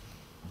anymore.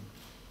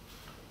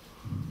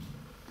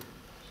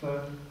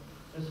 So,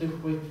 as if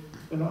we're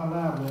not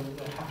allowed, we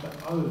have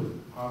to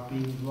own our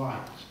being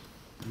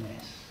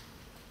rightness.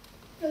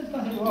 There's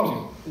nothing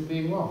wrong with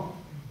being wrong.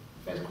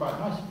 It's quite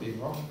nice being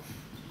wrong,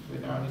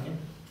 every now and again.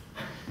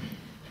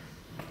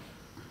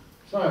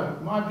 So,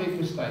 my big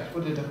mistakes,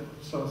 what are the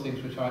sort of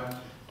things which I've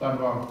done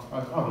wrong?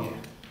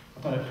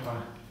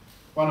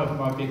 One of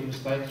my big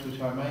mistakes which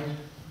I made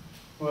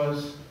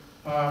was,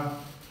 that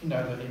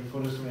in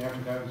Buddhism we have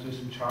to go and do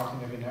some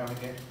chanting every now and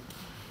again,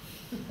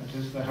 and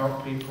just to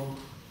help people.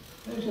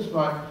 It's just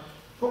like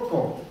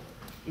football.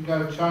 You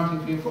go chanting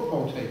for your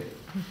football team.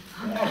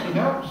 It actually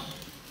helps.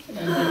 You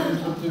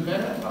can do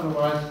better.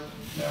 Otherwise,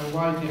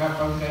 why do you have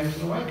home games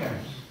and away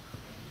games?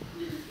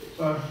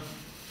 So,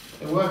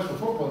 it works for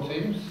football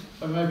teams,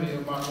 so maybe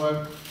it might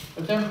work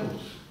for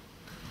temples.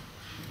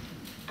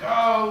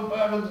 Go,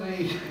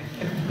 Bermondsey!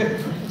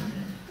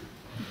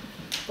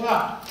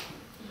 But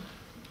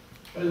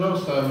there's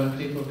also when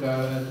people go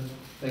and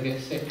they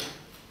get sick,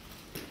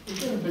 you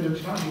do a bit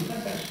of chanting,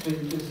 that's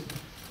actually just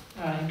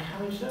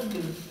encourage them,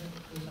 give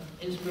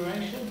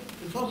inspiration.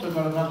 It's also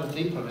got another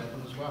deeper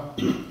level as well,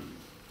 a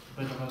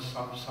bit of a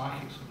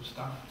psychic sort of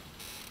stuff.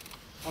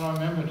 And I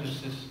remember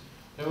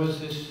there was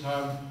this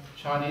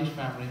Chinese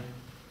family,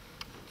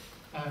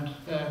 and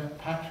their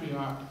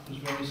patriarch was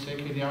very sick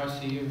in the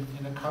ICU,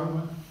 in a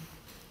coma.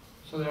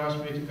 So they asked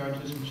me to go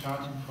do some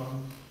chanting for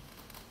them.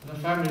 And the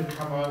family had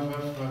come over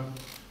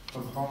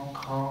from Hong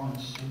Kong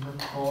and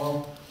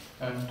Singapore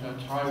and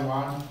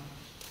Taiwan.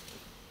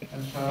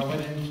 And so I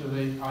went into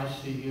the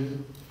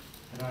ICU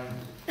and I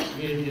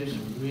really did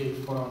some really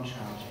full-on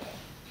chanting.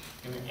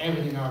 Giving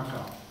everything I've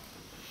got.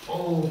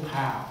 Full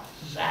power.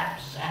 Zap,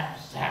 zap,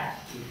 zap.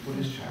 With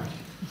Buddhist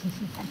chanting.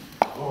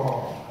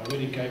 Oh, I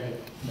really gave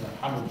it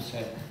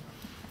 100%.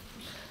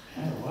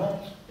 And it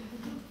worked.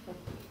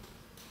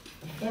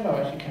 The fellow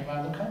actually came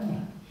out of the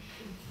coma.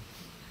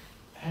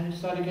 And it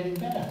started getting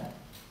better.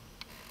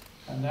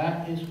 And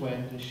that is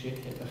when the shit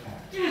hit the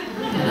fan. You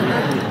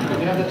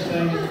know that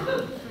saying,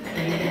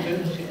 can you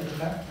do the shit hit the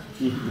fan?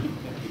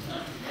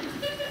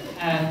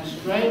 And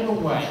straight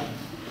away,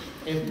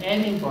 if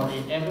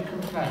anybody ever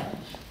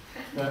complains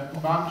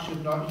that monks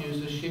should not use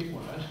the shit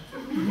word,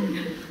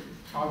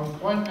 I will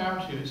point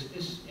out to you,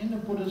 it's in the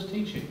Buddha's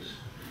teachings,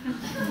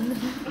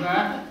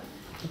 that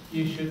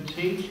you should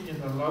teach in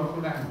the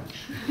local language.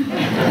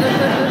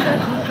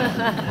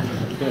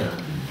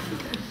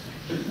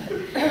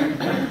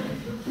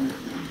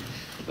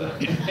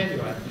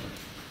 Anyway,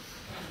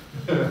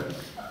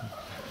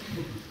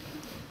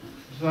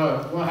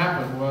 so what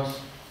happened was,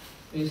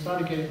 he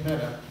started getting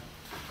better,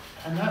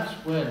 and that's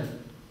when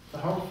the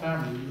whole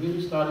family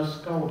really started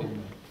scolding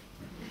me.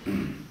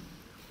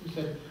 He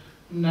said,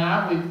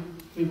 now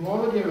we've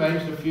already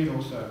arranged a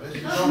funeral service.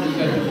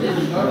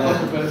 There's no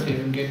possibility of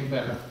him getting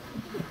better.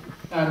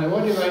 And they've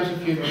already arranged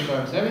a funeral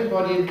service.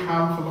 Everybody had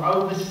come from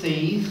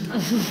overseas,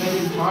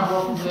 taking time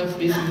off from their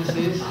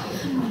businesses,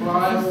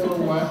 flying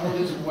all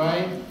this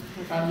way.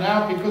 And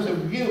now, because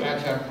of you,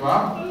 Ajahn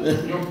Brahm,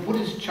 your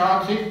Buddhist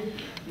chanting,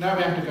 now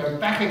we have to go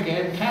back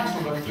again,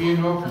 cancel the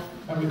funeral,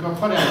 and we've got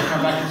Padre to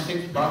come back in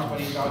 6 months when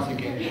he dies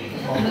again.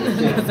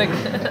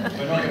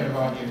 We're not going to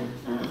invite you.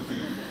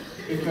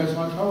 Because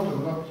I told them,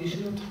 look, you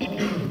should have told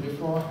them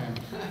beforehand.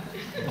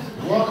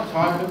 What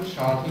type of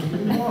chanting do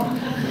you want?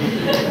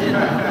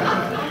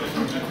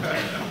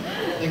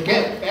 The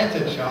get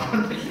better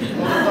chant, or the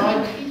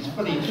die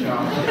peacefully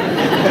chant.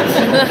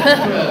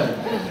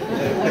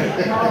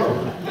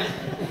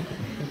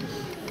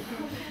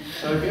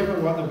 ever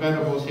want the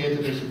Venerable's here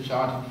to do some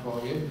chanting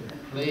for you,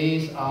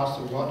 please ask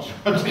the what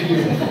chanting you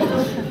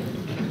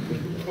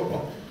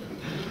want.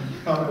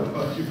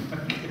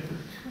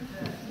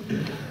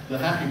 The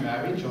happy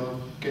marriage or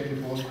get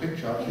divorced quick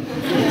chanting.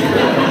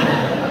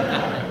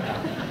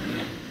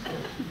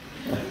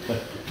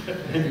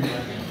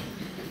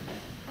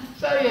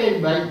 So you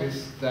make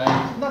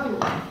mistakes.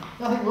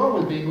 Nothing wrong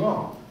with being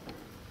wrong.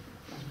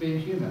 It's being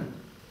human.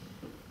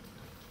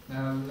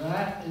 Now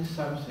that is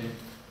something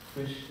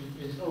which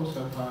is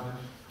also part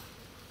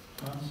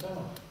of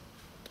oneself.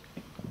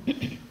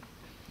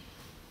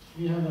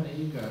 You have an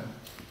ego.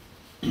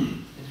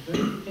 It's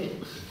very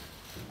fixed.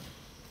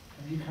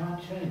 And you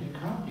can't change. You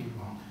can't be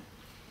wrong.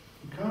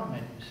 You can't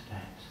make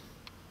mistakes.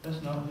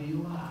 That's not who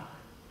you are.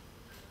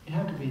 You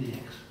have to be the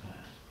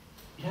expert.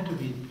 You have to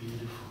be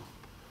beautiful.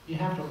 You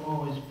have to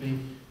always be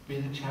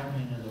the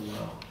champion of the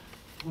world.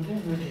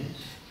 Whatever it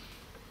is.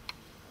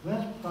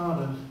 That's part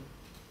of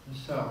the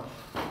self,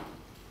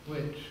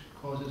 which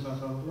causes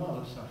us a lot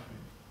of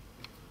suffering.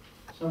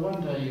 So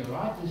one day you're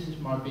right, this is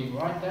my being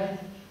right day,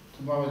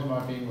 tomorrow is my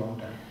being wrong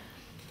day.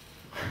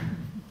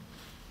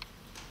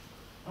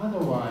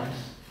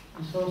 Otherwise,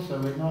 it's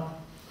also, we're not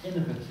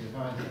innovative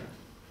either.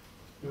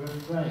 We're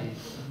afraid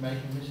of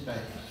making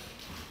mistakes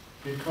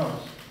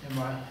because it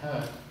might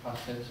hurt our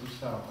sense of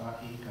self, our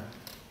ego.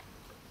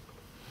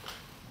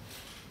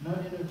 No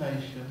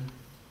innovation,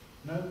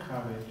 no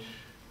courage,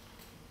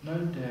 no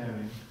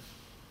daring,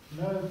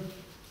 no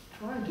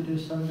trying to do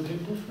something a bit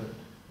different,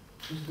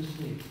 just to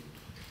see.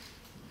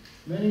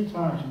 Many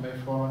times you may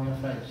fall on your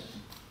face,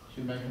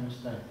 you make a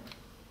mistake.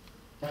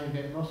 Now you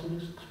get lots of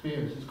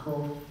experience, it's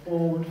called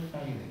forward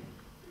failing.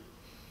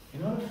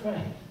 You're not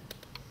afraid,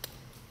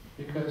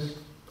 because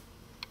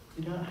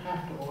you don't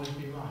have to always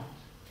be right.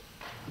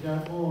 You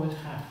don't always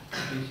have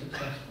to be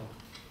successful.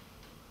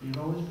 You'll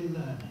always be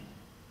learning,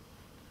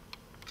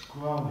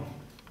 growing,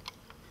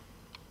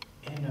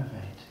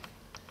 innovating.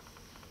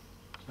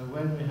 So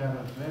when we have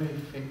a very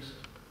fixed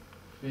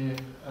fear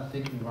of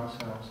thinking of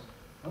ourselves,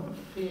 not a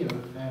fear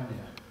of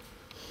failure,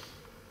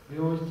 we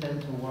always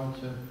tend to want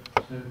to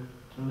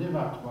live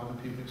up to what the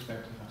people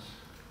expect of us.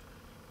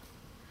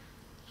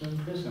 So in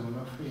prison we're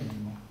not free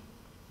anymore.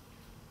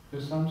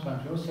 Because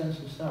sometimes your sense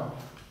of self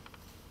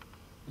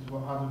is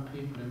what other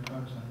people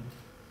impose on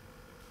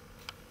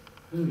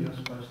you. Who you're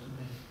supposed to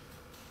be.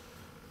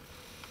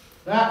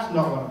 That's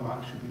not what a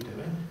monk should be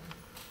doing.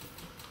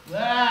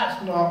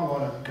 That's not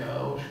what a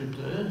girl should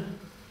do.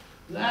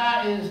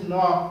 That is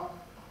not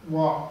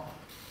what,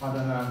 I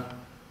don't know,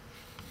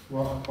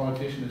 what a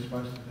politician is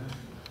supposed to do.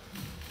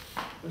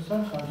 But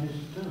sometimes you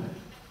just do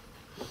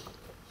it.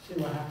 See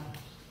what happens.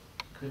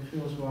 Because it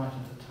feels right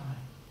at the time.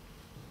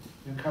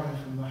 You're coming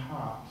from the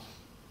heart,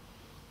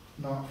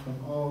 not from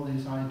all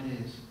these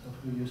ideas of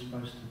who you're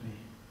supposed to be.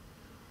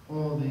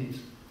 All these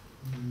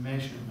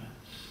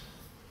measurements.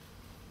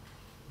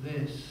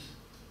 This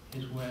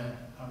is where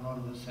a lot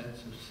of the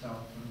sense of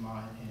self and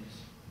mine is.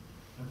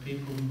 And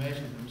people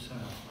measure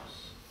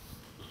themselves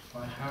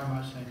by how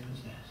much they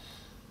possess.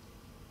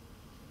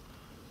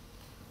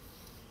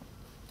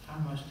 How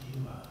much do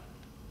you own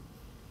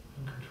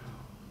and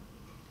control?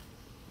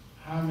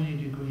 How many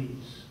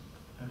degrees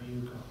have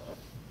you got?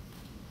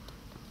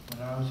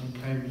 When I was in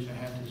Cambridge, I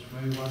had this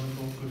very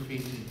wonderful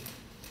graffiti.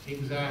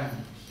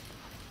 Exams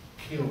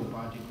killed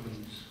by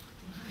degrees.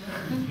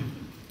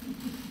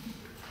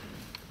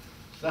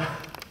 So,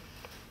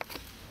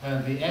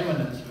 the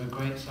eminence of a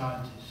great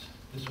scientist.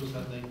 This was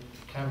at the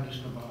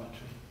Cavendish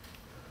Laboratory.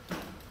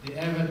 The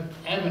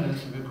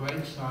eminence of a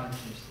great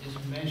scientist is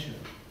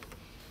measured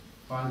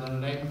by the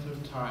length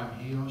of time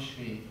he or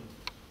she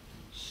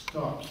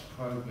stops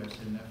progress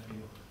in their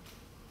field.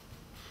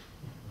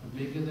 The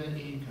bigger their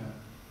ego,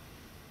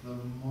 the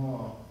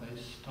more they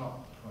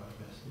stop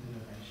progress in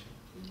innovation.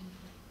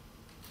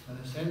 And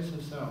the sense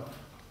of self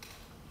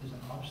is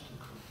an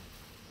obstacle.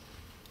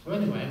 So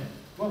anyway,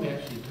 what we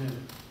actually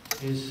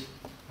do is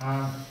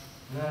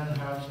learn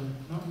how to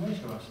not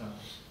measure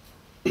ourselves.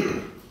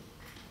 You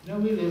know,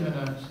 we live in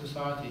a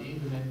society,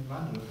 even in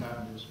London,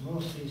 there's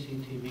more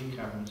CCTV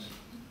cameras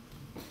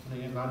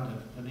in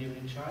London than even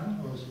in China,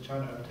 or is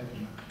China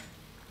overtaken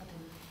that?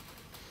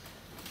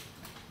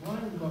 Why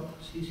have we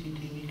got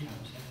CCTV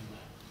cameras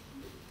everywhere?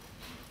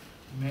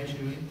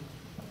 Measuring,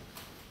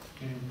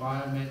 getting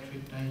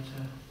biometric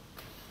data,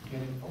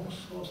 getting all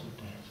sorts of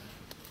data,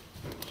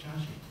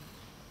 judging,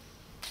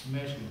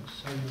 measuring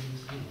so many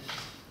things.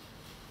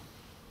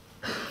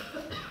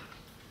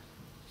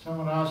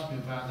 Someone asked me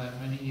about that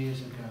many years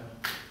ago,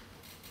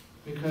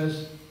 because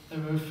they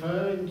were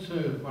referring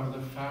to one of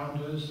the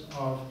founders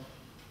of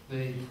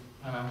the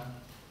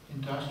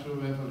Industrial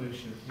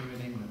Revolution here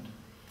in England,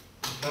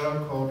 a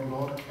fellow called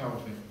Lord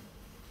Kelvin.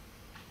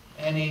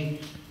 Any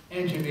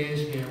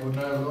engineers here will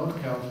know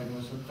Lord Kelvin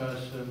was the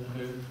person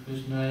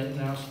whose name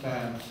now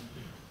stands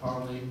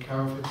on the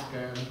Kelvin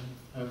scale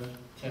of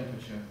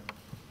temperature,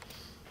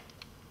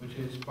 which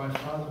is by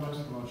far the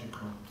most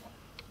logical.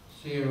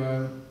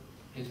 0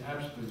 is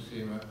absolute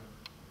 0.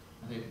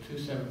 I think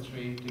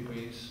 273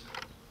 degrees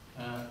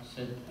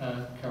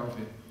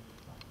Kelvin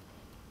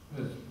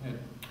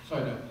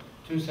sorry, no,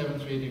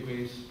 273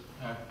 degrees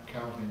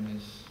Kelvin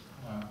is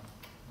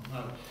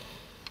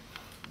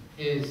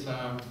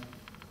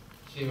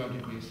 0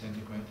 degrees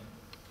centigrade.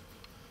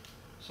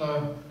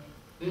 So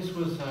this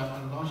was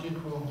a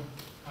logical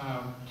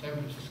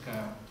temperature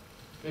scale,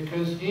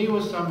 because he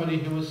was somebody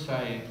who was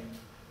saying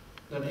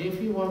that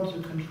if you want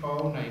to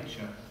control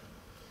nature,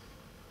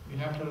 you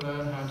have to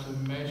learn how to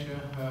measure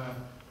her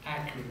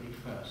accurately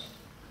first.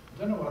 I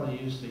don't know why they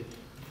use the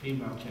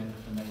female gender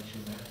for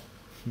nature there.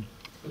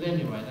 But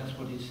anyway, that's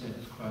what he said,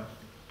 his quote.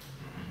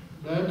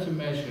 Learn to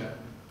measure,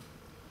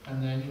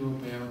 and then you will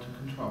be able to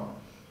control.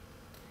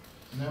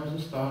 And that was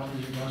the start of the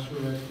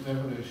Industrial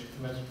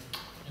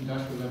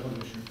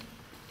Revolution,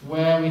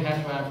 where we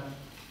had to have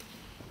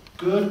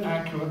good,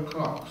 accurate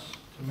clocks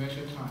to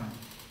measure time.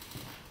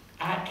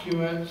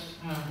 Accurate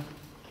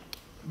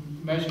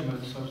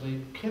measurements of the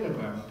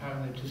kilogram.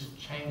 Apparently they just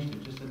changed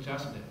it, just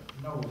adjusted it.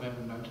 No one will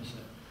ever notice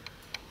it.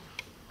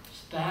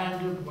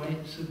 Standard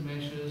weights and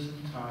measures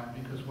and time,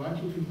 because once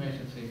you can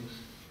measure things,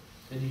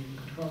 then you can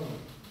control them.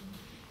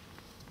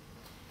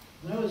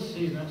 And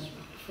that's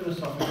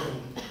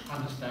philosophical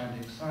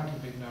understanding,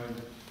 scientific knowing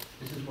that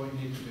this is what you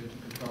need to do to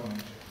control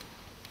nature.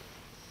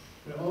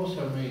 But it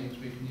also means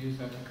we can use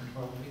that to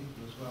control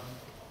people as well.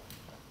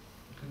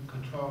 We can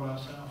control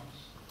ourselves.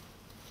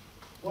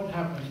 What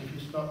happens if you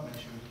stop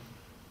measuring?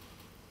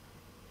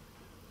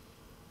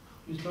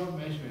 If you stop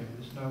measuring,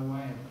 there's no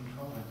way of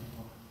control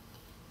anymore.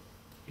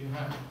 You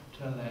have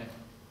to let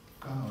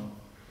go.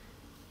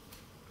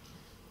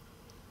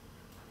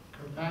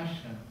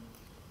 Compassion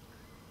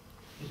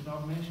is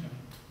not measuring.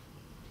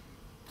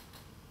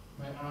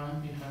 May I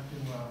be happy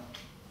well,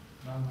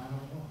 no matter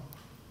what.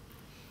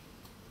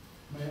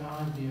 May I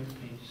be at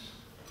peace,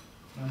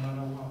 no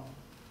matter what.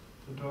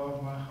 The door of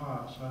my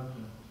heart's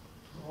open to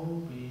all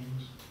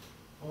beings,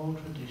 all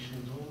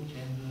traditions, all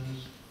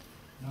genders,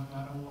 no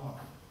matter what.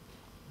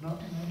 Not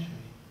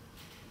measuring.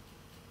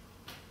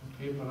 When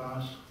people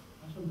ask,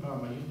 I said,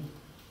 Brahma, you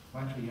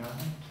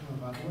Vajrayana,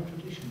 Theravada, what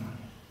tradition are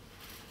you?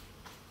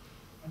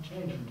 I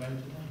change from day to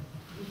day.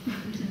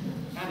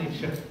 And it's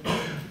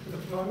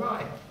that's not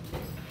right.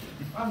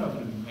 I'm not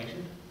going to be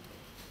measured.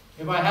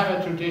 If I have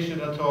a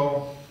tradition at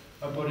all,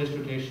 a Buddhist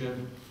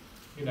tradition,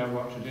 you know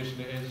what tradition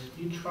it is,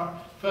 you try,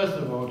 first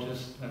of all,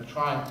 just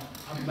try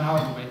and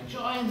amalgamate,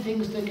 join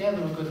things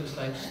together, for goodness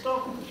sake,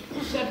 stop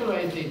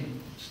separating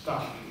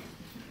stuff.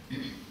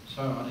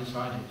 So I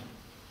decided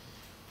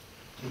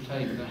to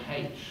take the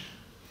H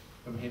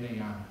from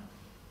Hinayana,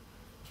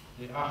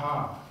 the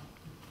Aha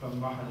from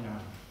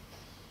Mahayana,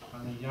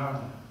 and the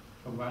Yana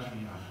from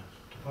Vajrayana,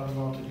 to put them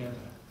all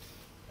together.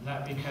 And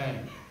that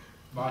became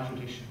my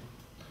tradition.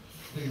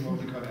 You've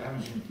already got it,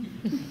 haven't you?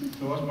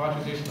 So what's my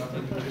tradition? I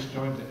think you just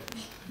joined it.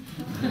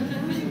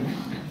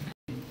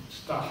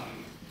 Stuff.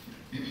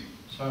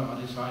 So I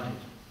decided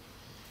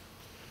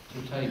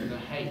to take the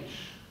H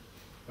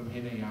from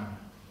Hinayana,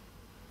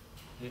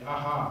 the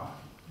Aha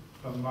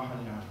from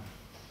Mahayana,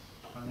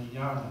 and the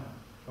Yana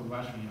from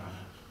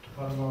Vajrayana, to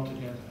put them all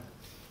together.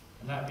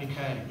 And that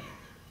became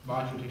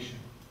my tradition.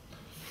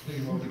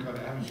 You've already got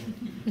it, haven't you?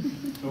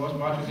 So what's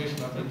my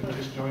tradition? I think you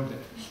just joined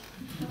it.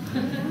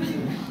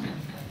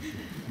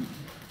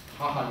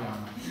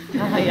 Mahayana.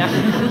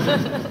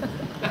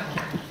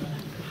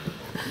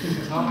 This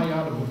is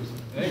Mahayana Buddhism.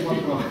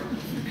 Everyone's right.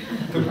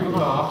 If you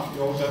laugh,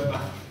 you all don't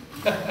laugh.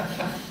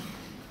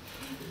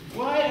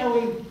 Why are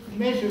we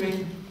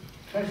measuring,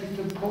 trying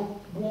to put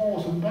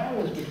walls and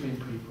barriers between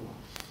people?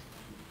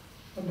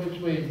 And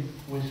between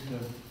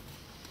wisdom,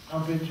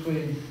 and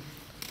between,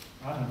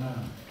 I don't know,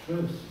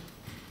 truth?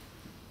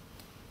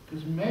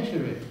 Because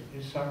measuring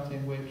is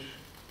something which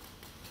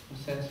the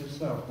sense of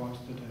self wants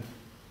to do.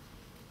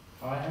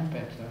 I am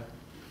better,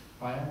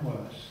 I am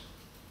worse,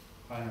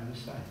 I am the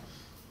same.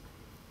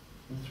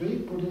 The three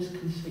Buddhist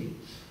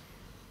conceits.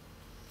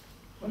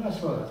 When I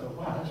saw that, I thought,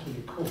 wow, that's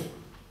really cool.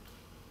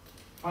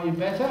 Are you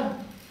better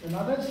than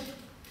others?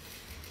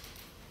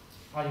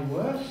 Are you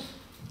worse?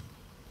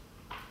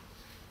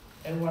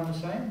 Everyone the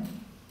same?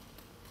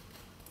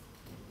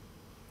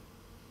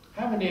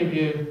 How many of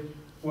you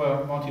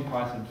were Monty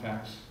Python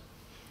fans?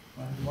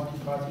 Monty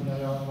Python, you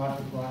know, Life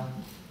of Brian?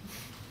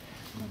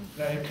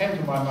 Now, it came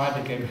to my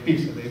mind again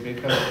recently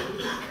because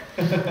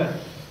I've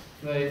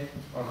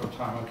got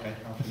time, okay,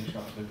 I'll finish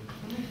up soon.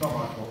 It's not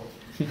my fault.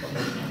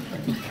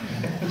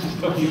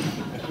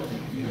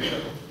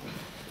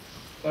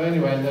 So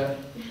anyway,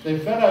 the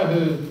fellow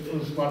who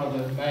was one of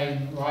the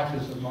main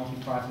writers of Monty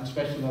Python,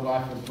 especially The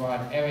Life of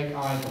Brian, Eric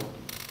Idle,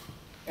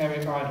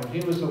 he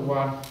was the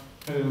one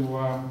who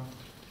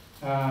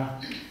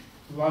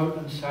wrote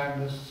and sang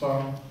this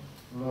song,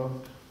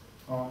 Look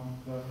on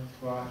the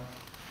Bright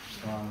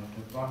Side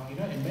of Life. You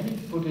know, in many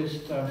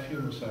Buddhist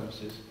funeral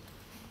services,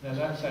 now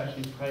that's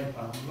actually played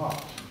a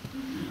lot.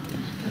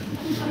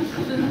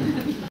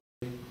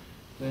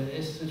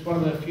 It's one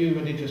of the few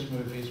religious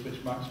movies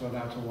which monks are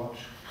allowed to watch.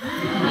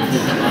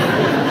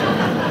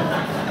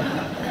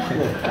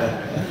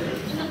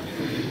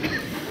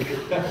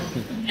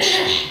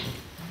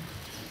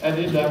 And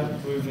in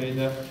that movie,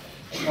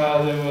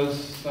 there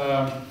was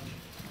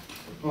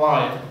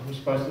Brian, who was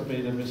supposed to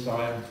be the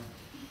Messiah.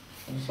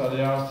 And so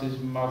they asked his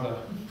mother,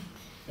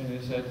 and he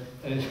said,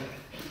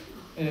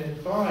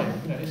 Brian,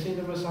 is he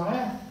the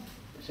Messiah?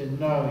 He said,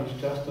 no,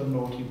 he's just a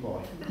naughty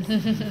boy.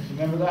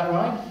 Remember that,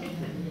 right?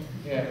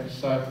 Yeah,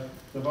 so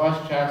the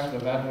Vice-Chancellor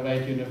of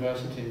Adelaide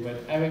University, when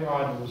Eric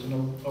Idle was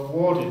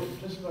awarded,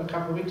 just a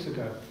couple of weeks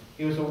ago,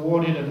 he was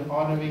awarded an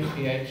honorary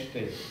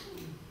PhD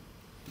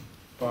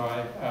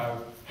by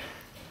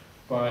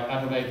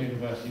Adelaide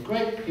University.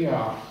 Great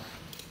PR.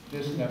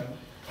 Just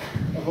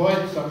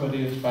avoid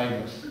somebody who's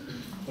famous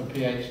for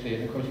PhD,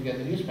 and of course you get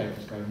the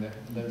newspapers going there,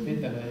 and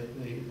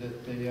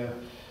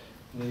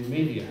the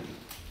media.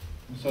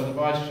 And so the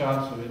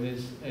Vice-Chancellor in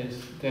his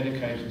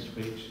dedication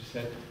speech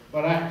said,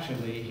 well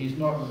actually he's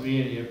not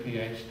really a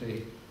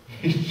PhD,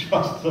 he's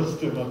just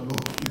still a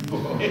naughty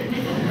boy.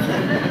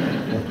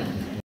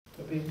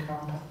 But being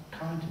kind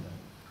to them.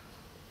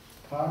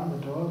 Pardon,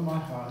 the door of my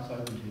heart is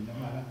open to you, no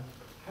matter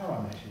how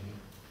I measure you.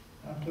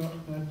 I'm not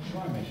going to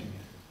try measure you.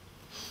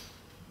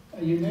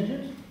 Are you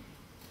measured?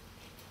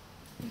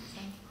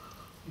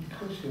 Of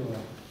course you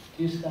are.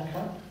 Do you stack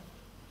up?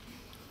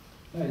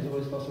 No, there's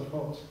always lots of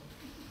faults.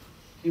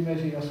 Do you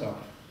measure yourself?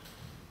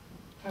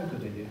 How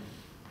good are you?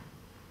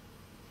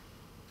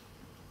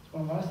 It's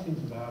one of those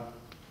things about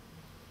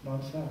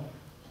non-self.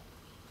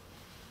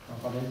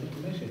 Can't find anything to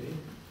measure, do you?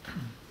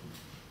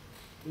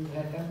 Who the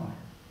heck am I?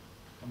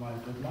 Am I a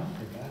good monk,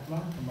 a bad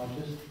monk? Am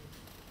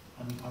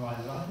I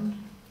enlightened?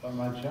 Or am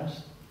I just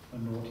a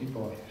naughty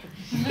boy?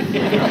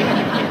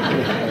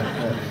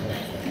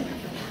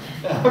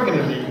 I'm going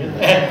to leave it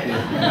there.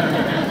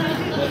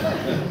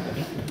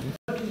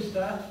 Notice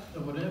that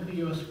whatever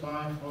you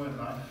aspire for in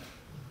life,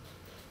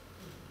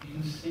 you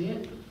can see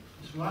it,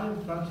 it's right in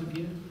front of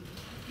you,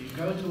 you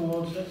go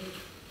towards it,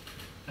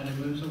 and it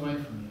moves away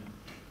from you.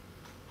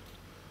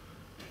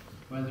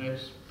 Whether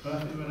it's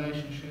perfect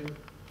relationship,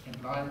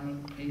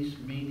 enlightenment, peace,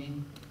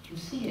 meaning, you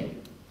see it.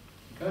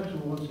 You go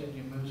towards it and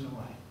it moves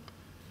away.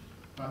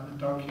 Like the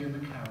donkey and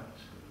the carrot.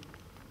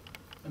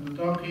 And the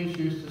donkeys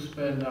used to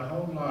spend their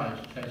whole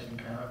lives chasing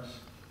carrots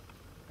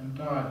and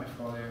died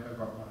before they ever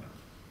got one.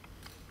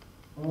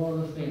 All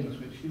the things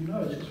which you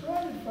know, it's just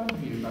right in front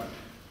of you, like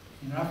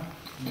enough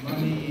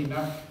money,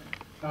 enough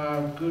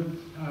good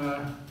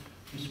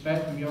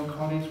respect from your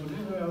colleagues,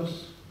 whatever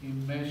else you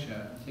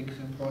measure and think is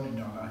important in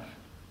your life.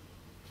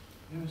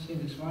 You ever seen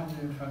this right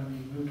there in front of you,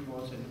 you move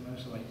towards it and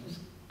moves away. You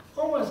just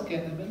almost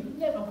get there, but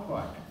never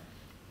quite.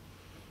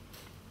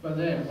 But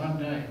then one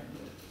day,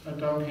 a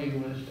donkey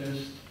was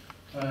just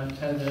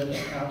tethered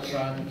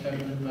outside the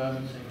temple in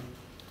Bermondsey,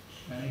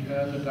 and he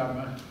heard the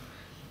Dhamma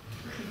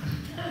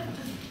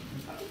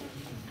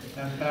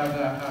and found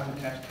out how to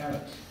catch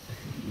carrots.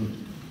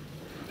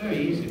 Very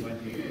easy when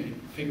you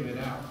figure it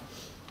out.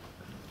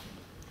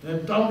 The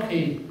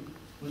donkey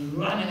was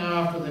running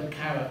after the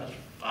carrot as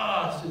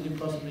fast as he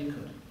possibly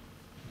could.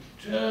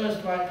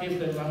 Just like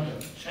people in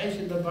London,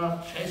 chasing the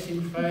buck,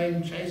 chasing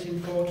fame, chasing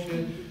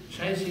fortune,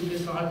 chasing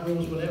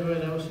disciples, whatever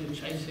else you're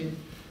chasing.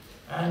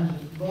 And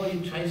the more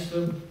you chase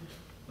them,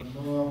 the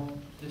more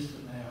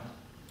distant they are.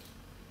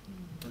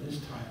 But this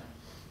time,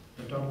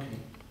 the donkey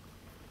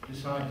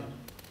decided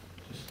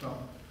to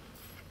stop,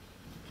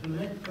 to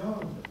let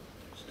go,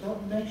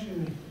 stop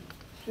measuring,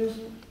 just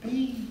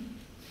be.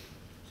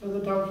 So the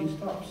donkey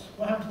stops.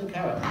 What happened to the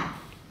carrot?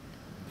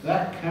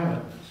 That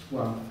carrot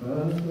swung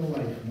further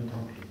away from the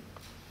donkey.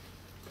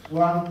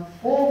 Swung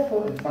 4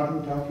 foot in front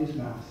of the donkey's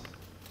mouth.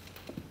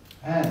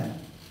 And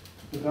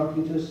the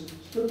donkey just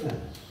stood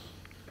there.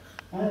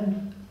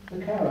 And the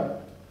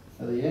carrot,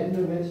 at the end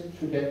of its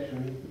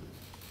trajectory,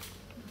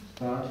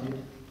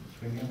 started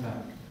swinging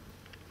back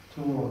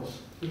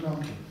towards the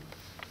donkey.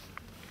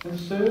 And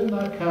soon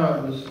that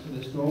carrot was in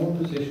its normal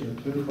position,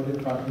 2 foot in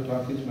front of the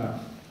donkey's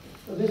mouth,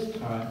 but this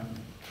time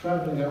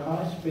travelling at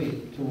high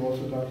speed towards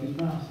the donkey's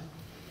mouth.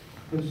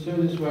 And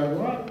soon this went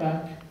right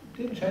back,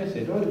 didn't chase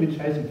it, already been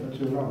chasing for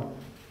too long.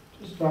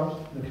 Just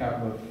stopped, the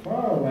carrot went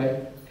far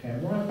away,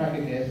 came right back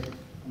again,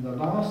 and the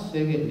last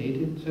thing it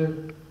needed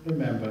to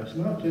remember, it's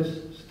not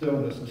just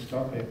stillness and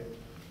stopping,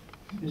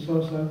 it's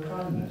also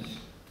kindness,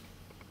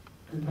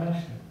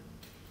 compassion.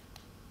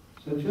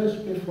 So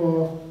just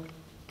before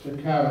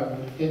the carrot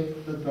would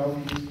hit the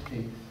donkey's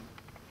teeth,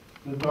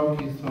 the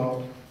donkey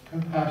thought,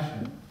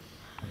 compassion.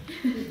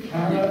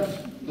 Carrot,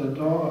 the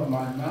door of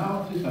my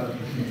mouth is open.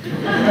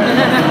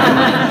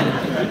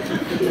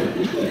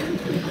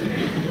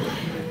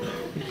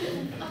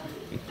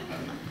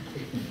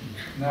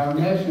 Now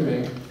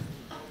measuring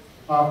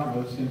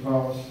afterwards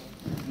involves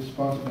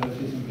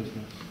responsibilities in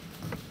business.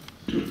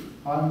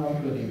 I'm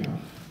not good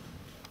enough.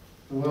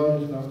 The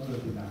world is not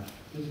good enough.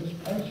 There's a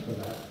space for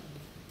that.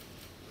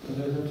 But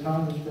there's a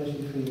time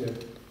especially for you.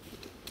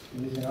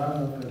 And you think,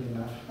 I'm not good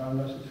enough, I'm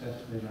not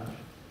successful enough,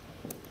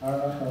 I'm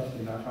not healthy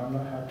enough, I'm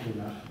not happy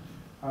enough,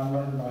 I'm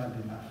not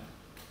enlightened enough.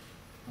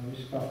 And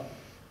we stop.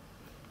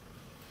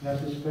 And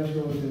that's a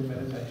special way to do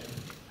meditation.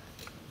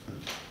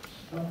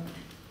 Stop.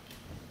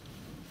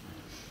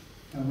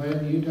 And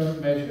when you don't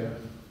measure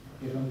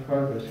even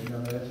progress in your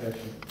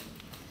meditation,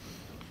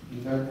 You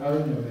don't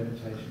own your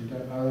meditation, you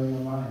don't own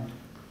your mind.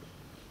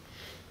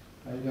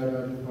 You don't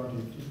own your body,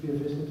 just be a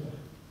visitor.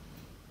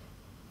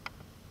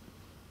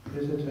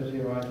 Visitor to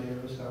your idea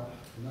of yourself,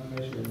 you're not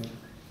measuring it.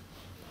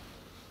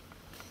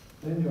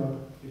 Then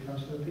you become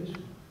so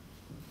peaceful.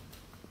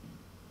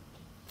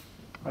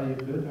 Are you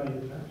good? Are you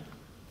bad?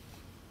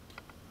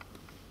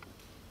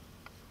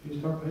 You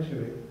stop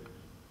measuring,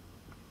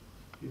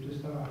 you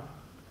just are.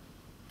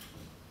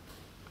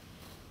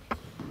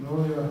 And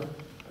all your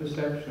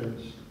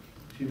perceptions,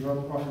 which you've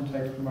often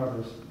taken from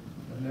others,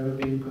 have never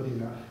been good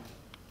enough,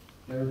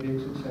 never been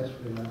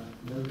successful enough,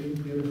 never been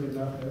beautiful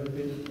enough, never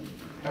been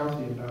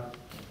healthy enough.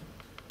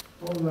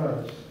 All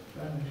those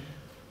vanish.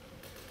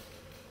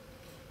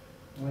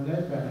 And when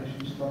they vanish,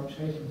 you stop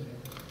chasing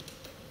things.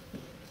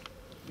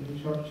 When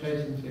you stop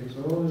chasing things,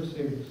 all those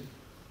things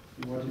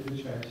you wanted to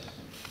chase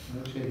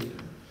and achieve,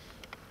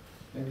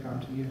 they come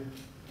to you.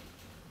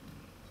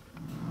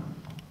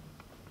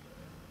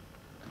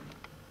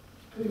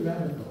 It's pretty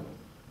radical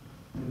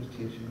in his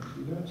teachings.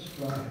 You don't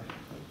strive.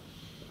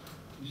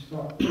 You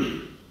stop.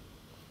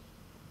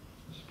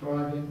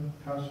 Striving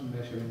comes from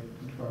measuring,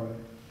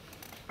 controlling.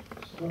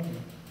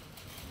 Stopping.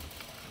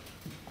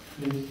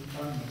 Please,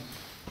 kindness.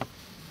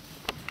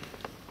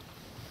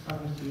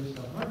 Kindness to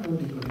yourself. I'm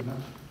already good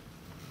enough.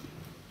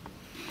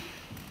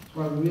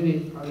 So I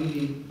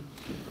really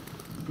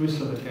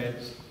bristle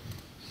against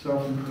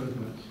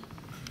self-improvement.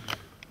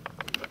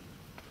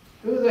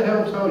 Who the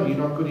hell told you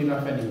you're not good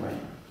enough anyway?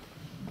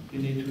 You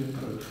need to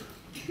improve.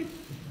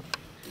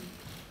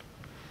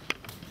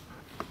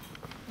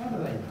 How do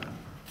they know?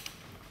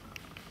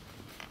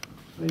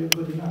 So you're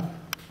good enough.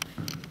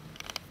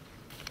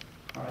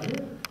 Are you?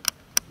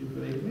 You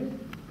believe me?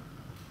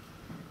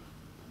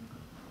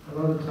 A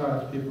lot of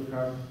times people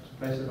come to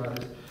places like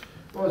this.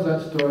 What was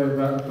that story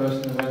about the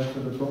person who went to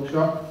the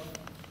bookshop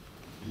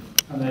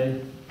and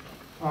they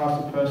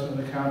asked the person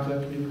at the counter,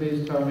 can you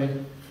please tell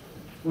me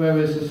where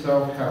is the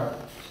self-help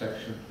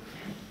section?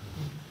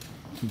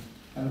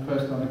 And the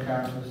person on the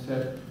counter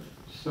said,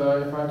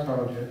 sir, if I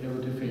told you, it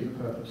would defeat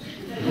the purpose.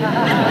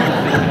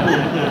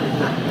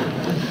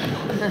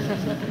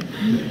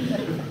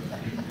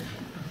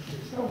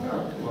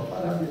 Self-help, come on,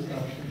 find out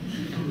yourself.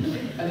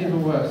 And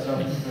even worse,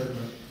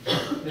 self-improvement.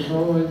 It's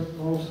always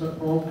also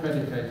all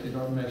predicated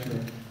on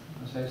measuring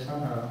and say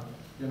somehow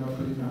you're not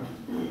good enough.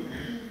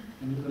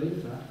 And you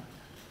believe that.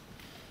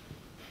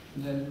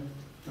 And then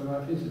your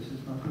life is this,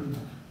 it's not good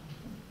enough.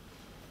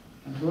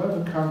 And to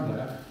overcome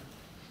that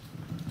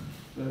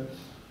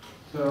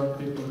tell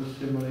people the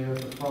simile of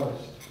the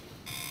forest.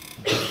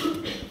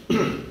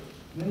 And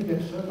then you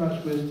get so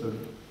much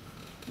wisdom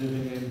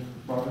living in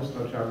forest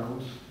or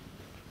jungles,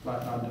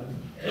 like London.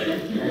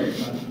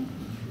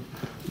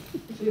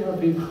 See how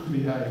people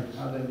behave,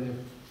 how they live.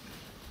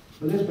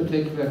 For this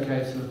particular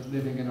case of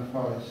living in a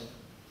forest,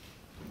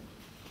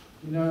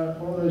 you know,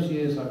 all those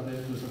years I've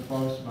lived as a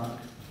forest monk,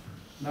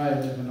 now I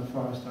live in a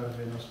forest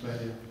over in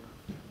Australia.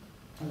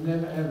 I've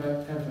never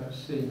ever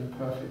seen a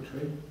perfect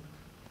tree.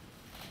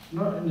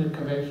 Not in the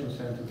conventional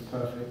sense of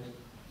perfect,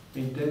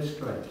 being dead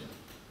straight,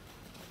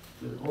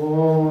 with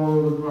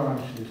all the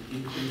branches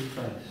equally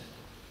spaced,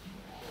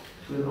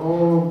 with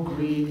all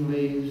green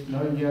leaves,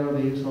 no yellow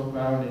leaves or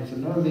brown leaves,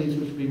 and no leaves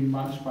which have been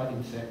munched by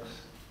insects,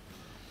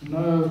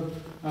 no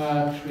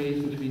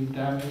trees which have been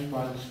damaged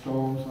by the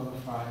storms or the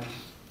fires.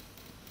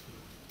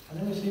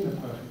 I've never seen a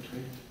perfect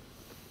tree,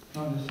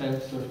 not in the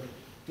sense of,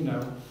 you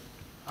know,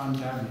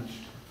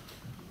 undamaged.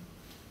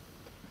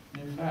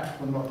 In fact,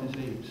 we're not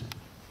diseased.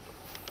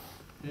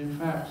 In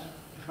fact,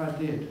 if I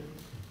did,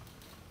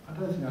 I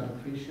don't think I'd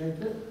appreciate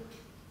it.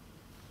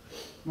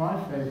 My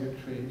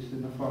favourite trees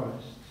in the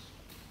forests,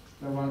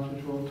 the ones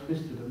which are all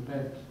twisted and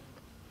bent.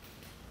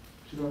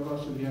 Which have got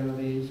lots of yellow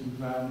leaves and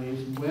brown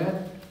leaves, and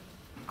where,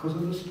 because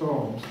of the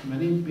storms,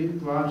 many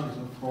big branches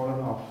have fallen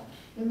off.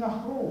 In the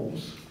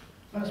holes,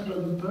 that's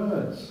where the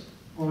birds,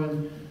 or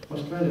in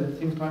Australia,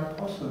 things like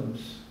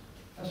possums,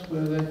 that's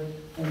where they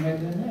make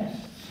their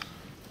nests.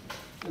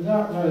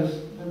 Without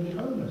those, they'd be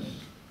homeless.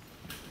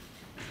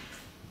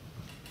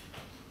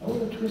 All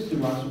the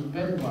twisted ones and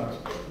bent ones,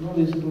 and all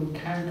these little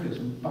cankers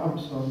and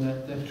bumps on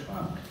their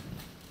trunk.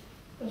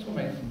 That's what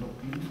makes them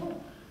look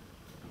beautiful.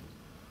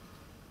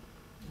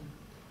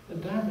 The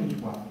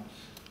damaged ones.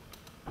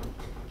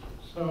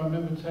 So I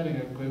remember telling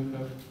a group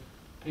of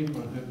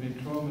people who had been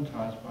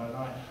traumatized by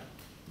life,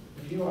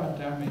 if you are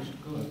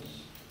damaged goods,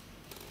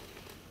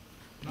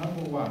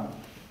 number one,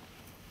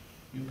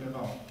 you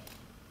belong.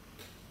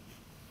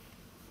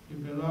 You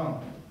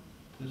belong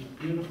to this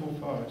beautiful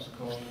forest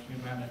called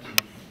humanity.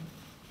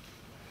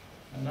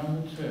 And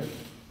number two,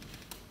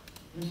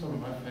 these are some of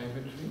my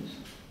favourite trees.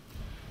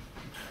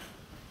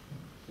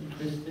 The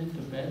twisted,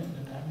 the bent,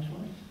 the damaged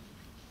ones.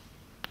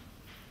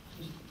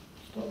 Just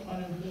stop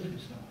trying to improve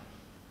yourself.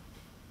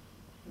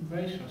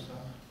 Embrace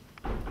yourself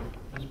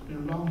as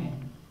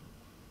belonging.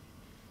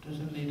 It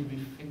doesn't need to be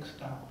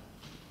fixed up.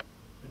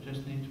 It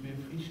just needs to be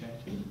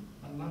appreciated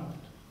and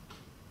loved.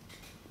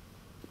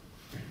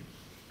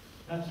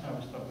 That's how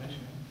we stop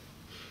measuring.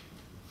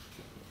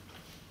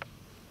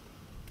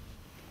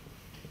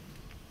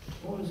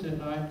 what was it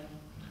like,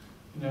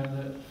 you know,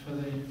 that for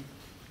the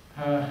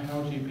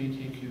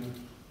LGBTQIA+,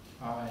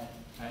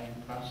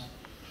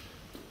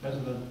 those are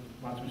the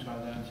ones which I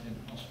learned in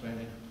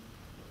Australia.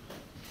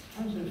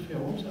 How does it feel?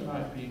 What was it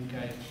like being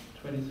gay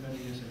 20, 30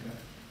 years ago?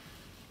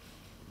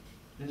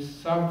 There's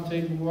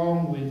something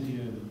wrong with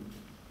you.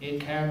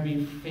 It can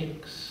be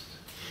fixed.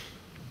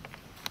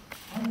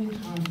 How many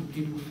times do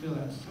people feel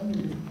that in so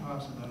many different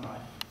parts of their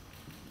life?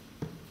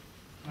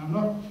 And I'm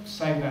not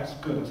saying that's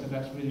good, I said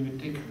that's really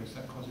ridiculous,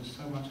 that causes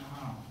so much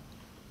harm.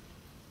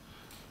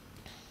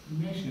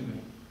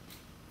 Measuring.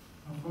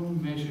 And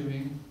from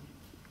measuring,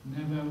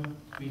 never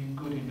being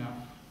good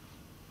enough,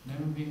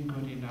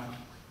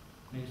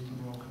 leads to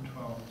more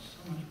control. There's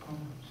so much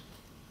problems.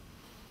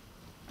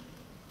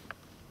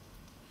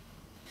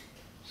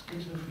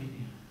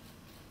 Schizophrenia.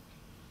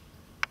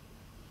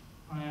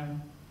 I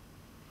am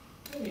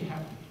very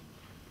happy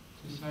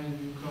to say that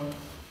we've got,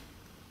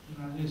 you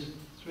know, there's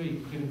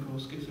 3 clinical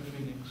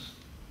schizophrenics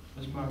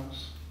as monks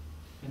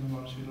in the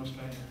monastery in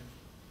Australia.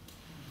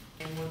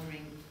 I'm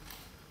wondering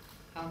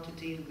how to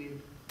deal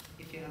with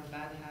if you have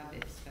bad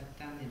habits that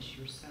damage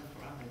yourself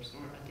or others,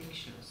 or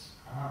addictions,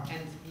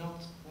 and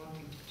not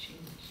wanting to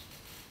change.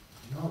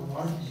 Not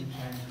wanting to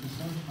change, because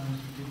sometimes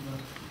people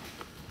are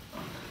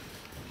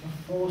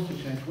forced to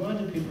change. Why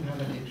do people have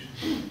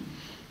addictions?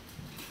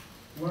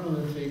 One of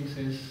the things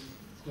is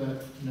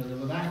that, you know,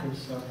 the lack of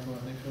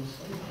self-worth. They feel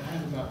so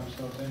bad about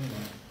themselves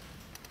anyway.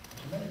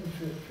 To make them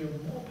feel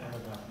more bad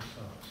about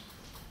themselves,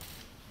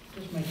 it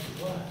just makes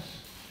it worse.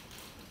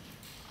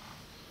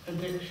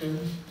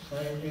 Addictions,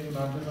 say in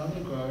London, are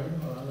they growing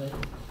or are they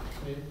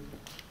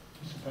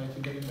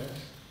anticipating getting less?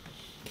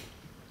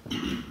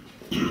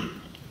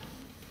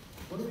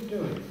 What are we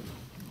doing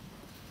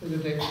with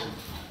addictions?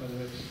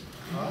 Whether it's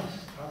ice,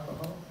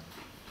 alcohol,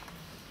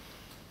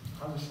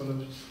 other sort of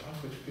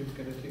stuff which people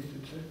get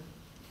addicted to.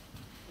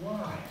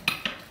 Why?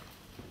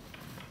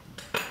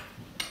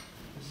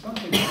 There's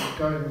something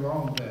going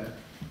wrong there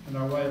in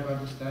our way of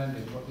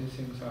understanding what these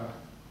things are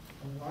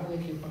and why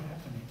they keep on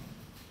happening.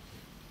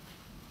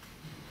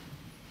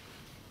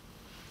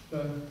 So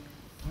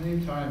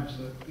many times,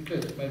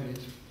 because maybe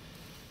it's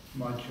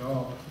my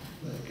job,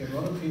 I get a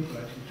lot of people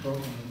actually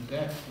talking in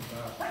depth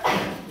about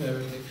their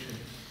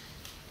addictions.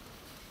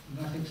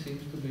 Nothing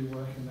seems to be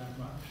working that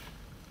much.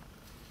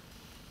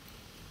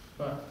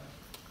 But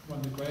one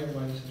of the great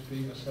ways is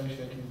being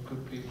associated with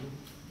good people,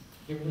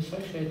 even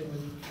associated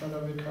with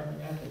fellow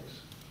recovering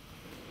addicts.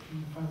 And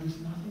you find there's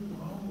nothing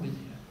wrong with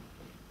you.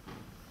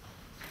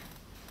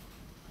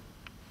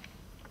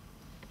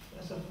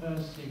 That's the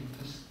first thing,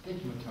 to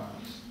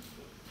stigmatize.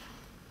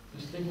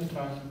 To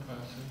stigmatize a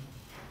person,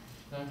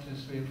 that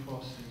just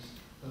reinforces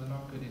that they're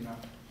not good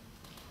enough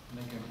and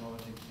they get more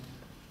addicted.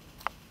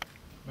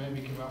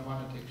 Maybe give up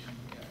one addiction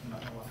and get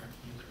another one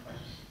in its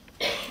place.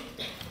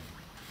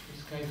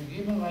 Escaping,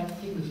 even like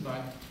things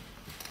like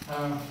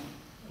the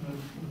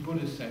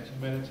Buddhist sense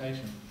of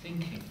meditation,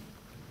 thinking.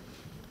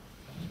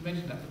 I just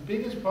mentioned that. The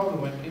biggest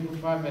problem when people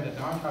try and meditate,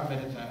 I can't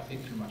meditate, I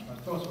think too much, my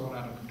thoughts are all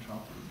out of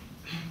control.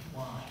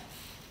 Why?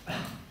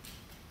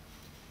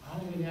 Are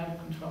they really out of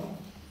control?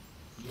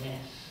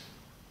 Yes.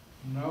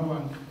 No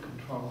one can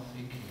control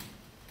thinking.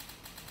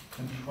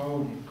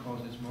 Controlling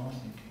causes more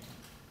thinking.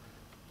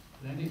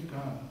 Let it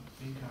go.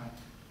 Be kind.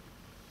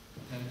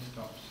 Then it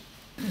stops.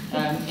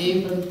 And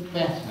even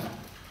better,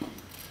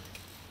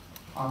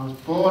 I was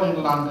born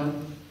in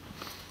London,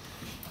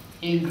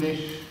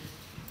 English,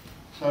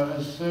 so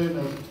as soon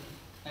as,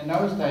 in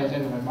those days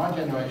anyway, my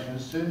generation,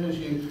 as soon as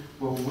you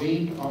were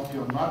weaned off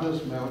your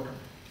mother's milk,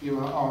 you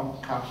were on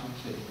cups of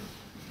tea.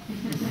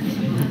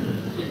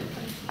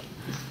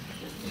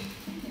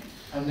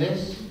 And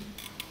this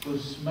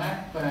was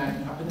smack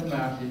bang up in the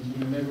mountains in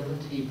the middle of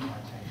a tea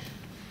plantation.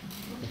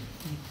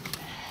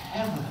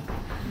 Heaven!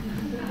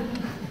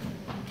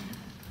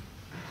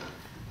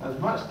 As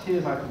much tea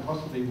as I could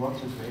possibly want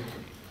to drink,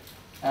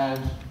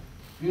 and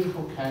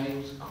beautiful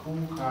caves,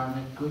 cool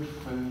climate, good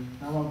food,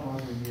 no one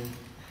bothering you.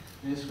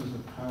 This was a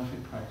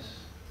perfect place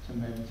to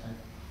meditate.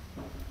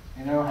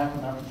 You know what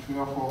happened after 3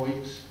 or 4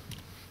 weeks?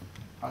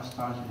 I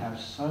started to have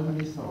so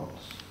many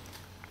thoughts.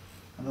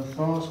 And the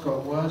thoughts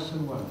got worse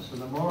and worse.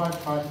 And the more I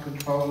tried to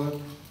control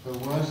them, the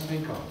worse they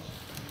got.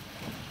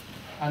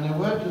 And they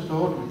weren't just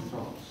ordinary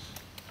thoughts.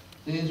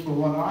 These were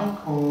what I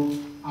called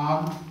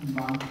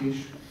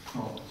un-monkish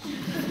thoughts.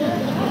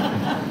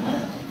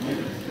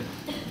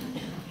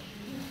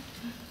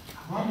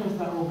 I wonder if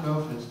that old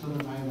girlfriend's still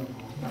available.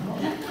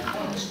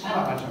 Because I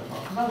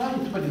was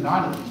only 29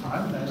 at the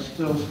time, and they're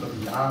still sort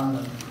of young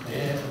and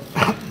fair,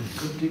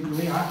 good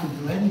degree, I can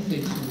do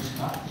anything sort of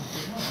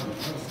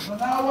stuff. But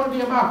now I want to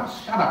be a monk,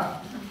 shut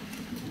up.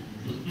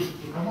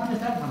 I wonder if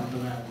that one is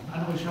available. I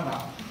know, shut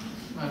up.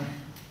 And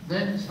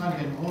then it started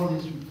getting all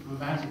these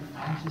romantic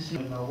fantasies,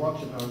 and I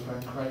watched it, I was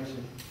going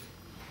crazy.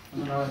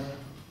 And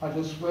I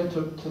just went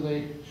to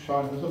the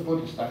shrine, there was a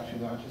Buddha statue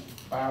there, I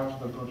just bowed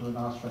to the Buddha and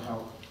asked for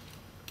help.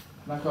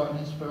 And I got an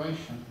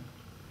inspiration.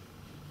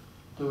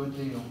 Do a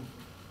deal.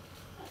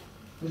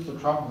 Here's the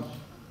trouble.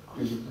 I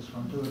quid with this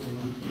one, do a deal.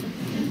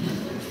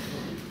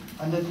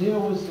 And the deal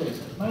was this,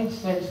 it made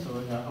sense to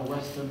a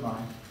Western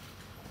mind.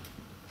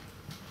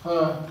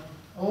 For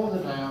all the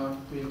day I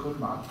would be a good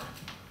monk,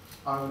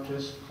 I would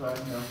just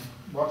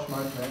watch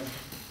my breath,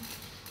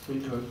 be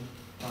good,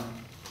 fine.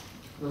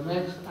 For the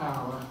next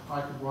hour,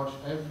 I could watch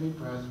every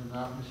breath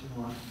without missing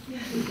one.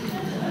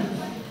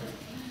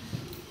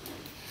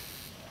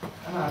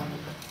 And I,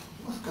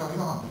 what's going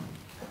on?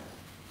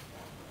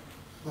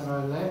 When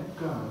I let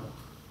go,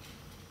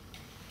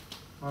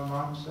 my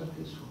mind's so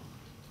peaceful.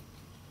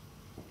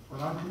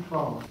 When I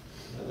control.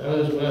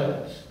 Those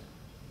words,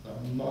 the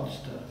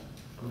monster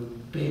grew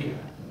bigger,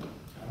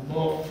 and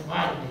more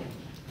frightening,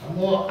 and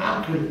more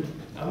ugly,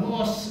 and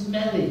more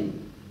smelly,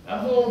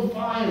 and more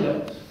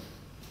violent.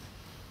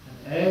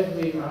 And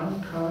every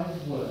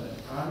unkind word,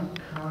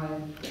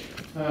 unkind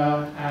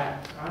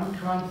act,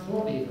 unkind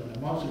thought even, the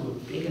monster grew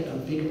bigger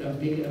and bigger and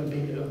bigger and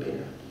bigger and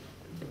bigger.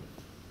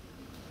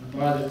 And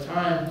by the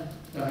time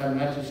that Her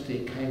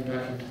Majesty came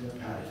back into the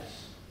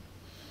palace,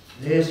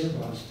 this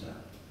monster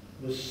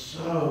was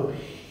so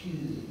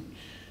huge,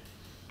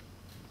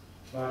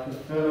 like a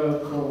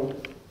fellow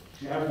called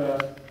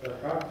Jabba the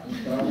Hutt,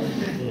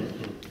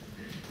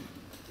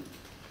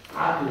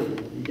 ugly,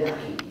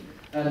 yucky,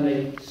 and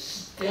the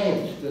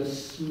stench, the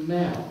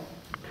smell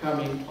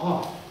coming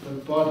off the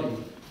body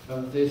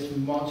of this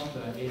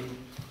monster in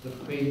the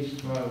Queen's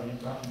throne in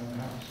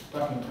Buckingham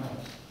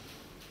Palace.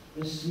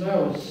 The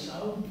smell was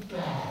so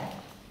bad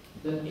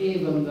that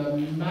even the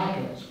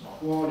maggots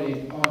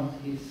crawling on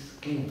his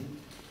skin,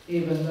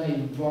 even they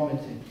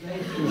vomited. They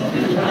threw up.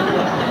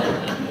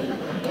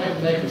 They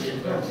make us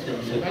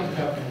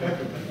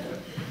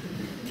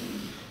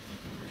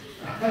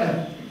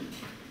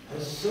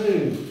as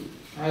soon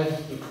as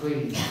the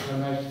Queen, Her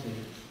Majesty,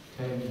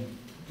 came in,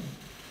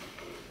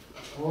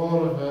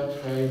 all of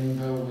her training,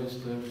 her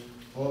wisdom,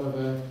 all of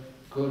her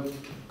good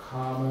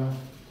karma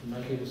to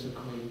make it as a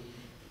queen,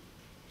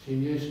 she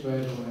knew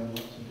straight away what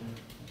to do.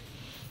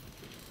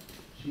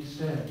 She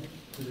said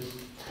to this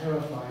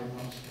terrifying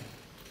monster,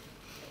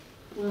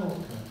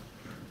 "Welcome.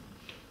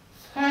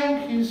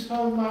 Thank you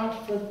so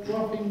much for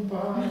dropping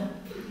by.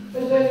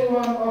 Has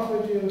anyone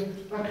offered you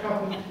a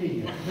cup of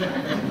tea?"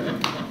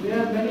 We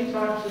have many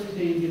types of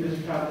tea in this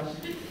palace.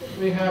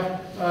 We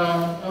have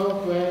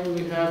Earl Grey,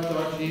 we have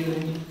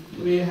Darjeeling,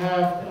 we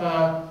have,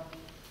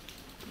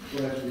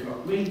 what else we've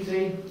got? Green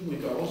tea,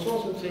 we've got all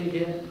sorts of tea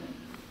here.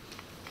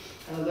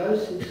 And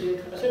those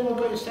sincere, has anyone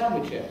got your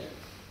sandwich yet?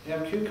 You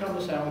have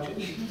cucumber sandwiches?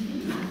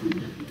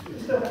 We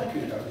still have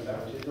cucumber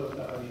sandwiches, not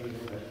that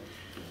unusual.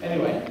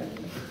 Anyway,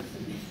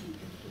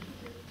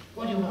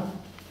 what do you want?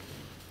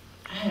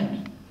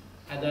 And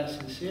that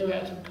sincere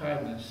act of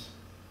kindness,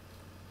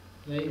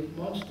 the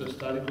monster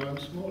started growing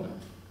smaller.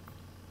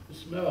 The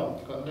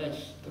smell got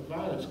less, the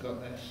violence got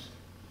less,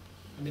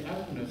 and the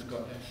ugliness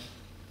got less.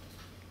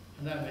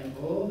 And that made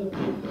all the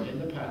people in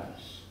the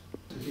palace.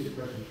 It's a huge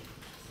question.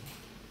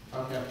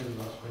 Okay, after the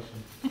last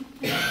question.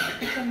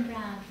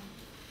 Sandra,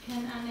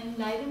 can an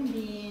enlightened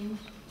being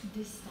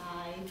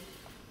decide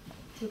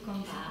to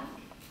come back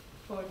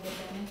for the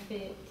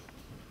benefit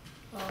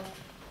of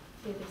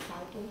the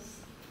disciples?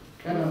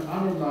 Can an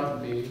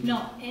unenlightened being?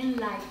 No,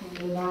 enlightened.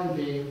 An enlightened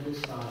being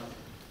decide?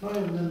 Not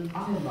even an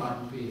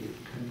unenlightened being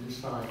can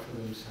decide for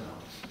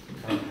themselves.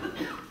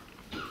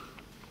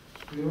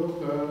 We all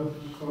go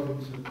according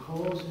to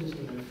causes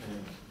and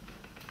effects,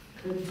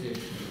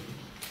 conditions,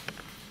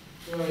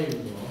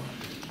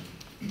 brainwashed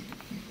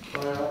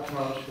by our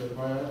culture,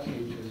 by our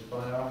teachers,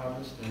 by our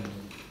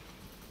understanding.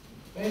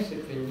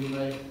 Basically, we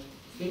may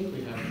think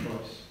we have a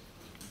choice,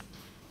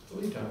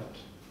 but we don't.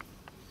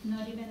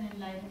 Not even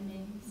enlightened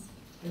beings.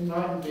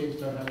 Enlightened beings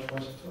don't have a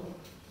choice at all.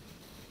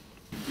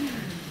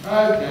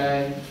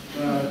 Okay,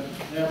 so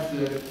you have to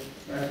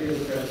clear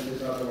the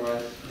premises,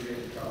 otherwise you get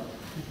to come.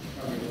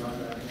 A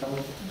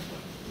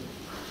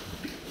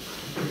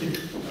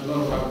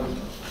lot of others.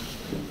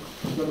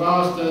 The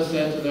master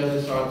said to the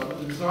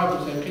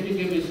disciples said, "Can you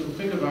give me some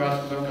quick advice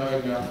because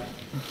I'm going up?"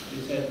 He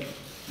said,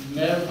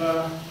 "Never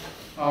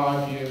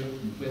argue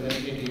with an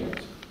idiot."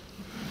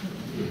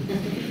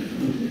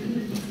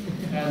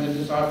 And the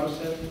disciples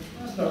said,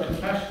 "That's not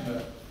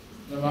compassionate."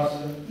 The master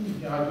said,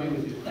 "Yeah, I agree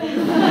with you."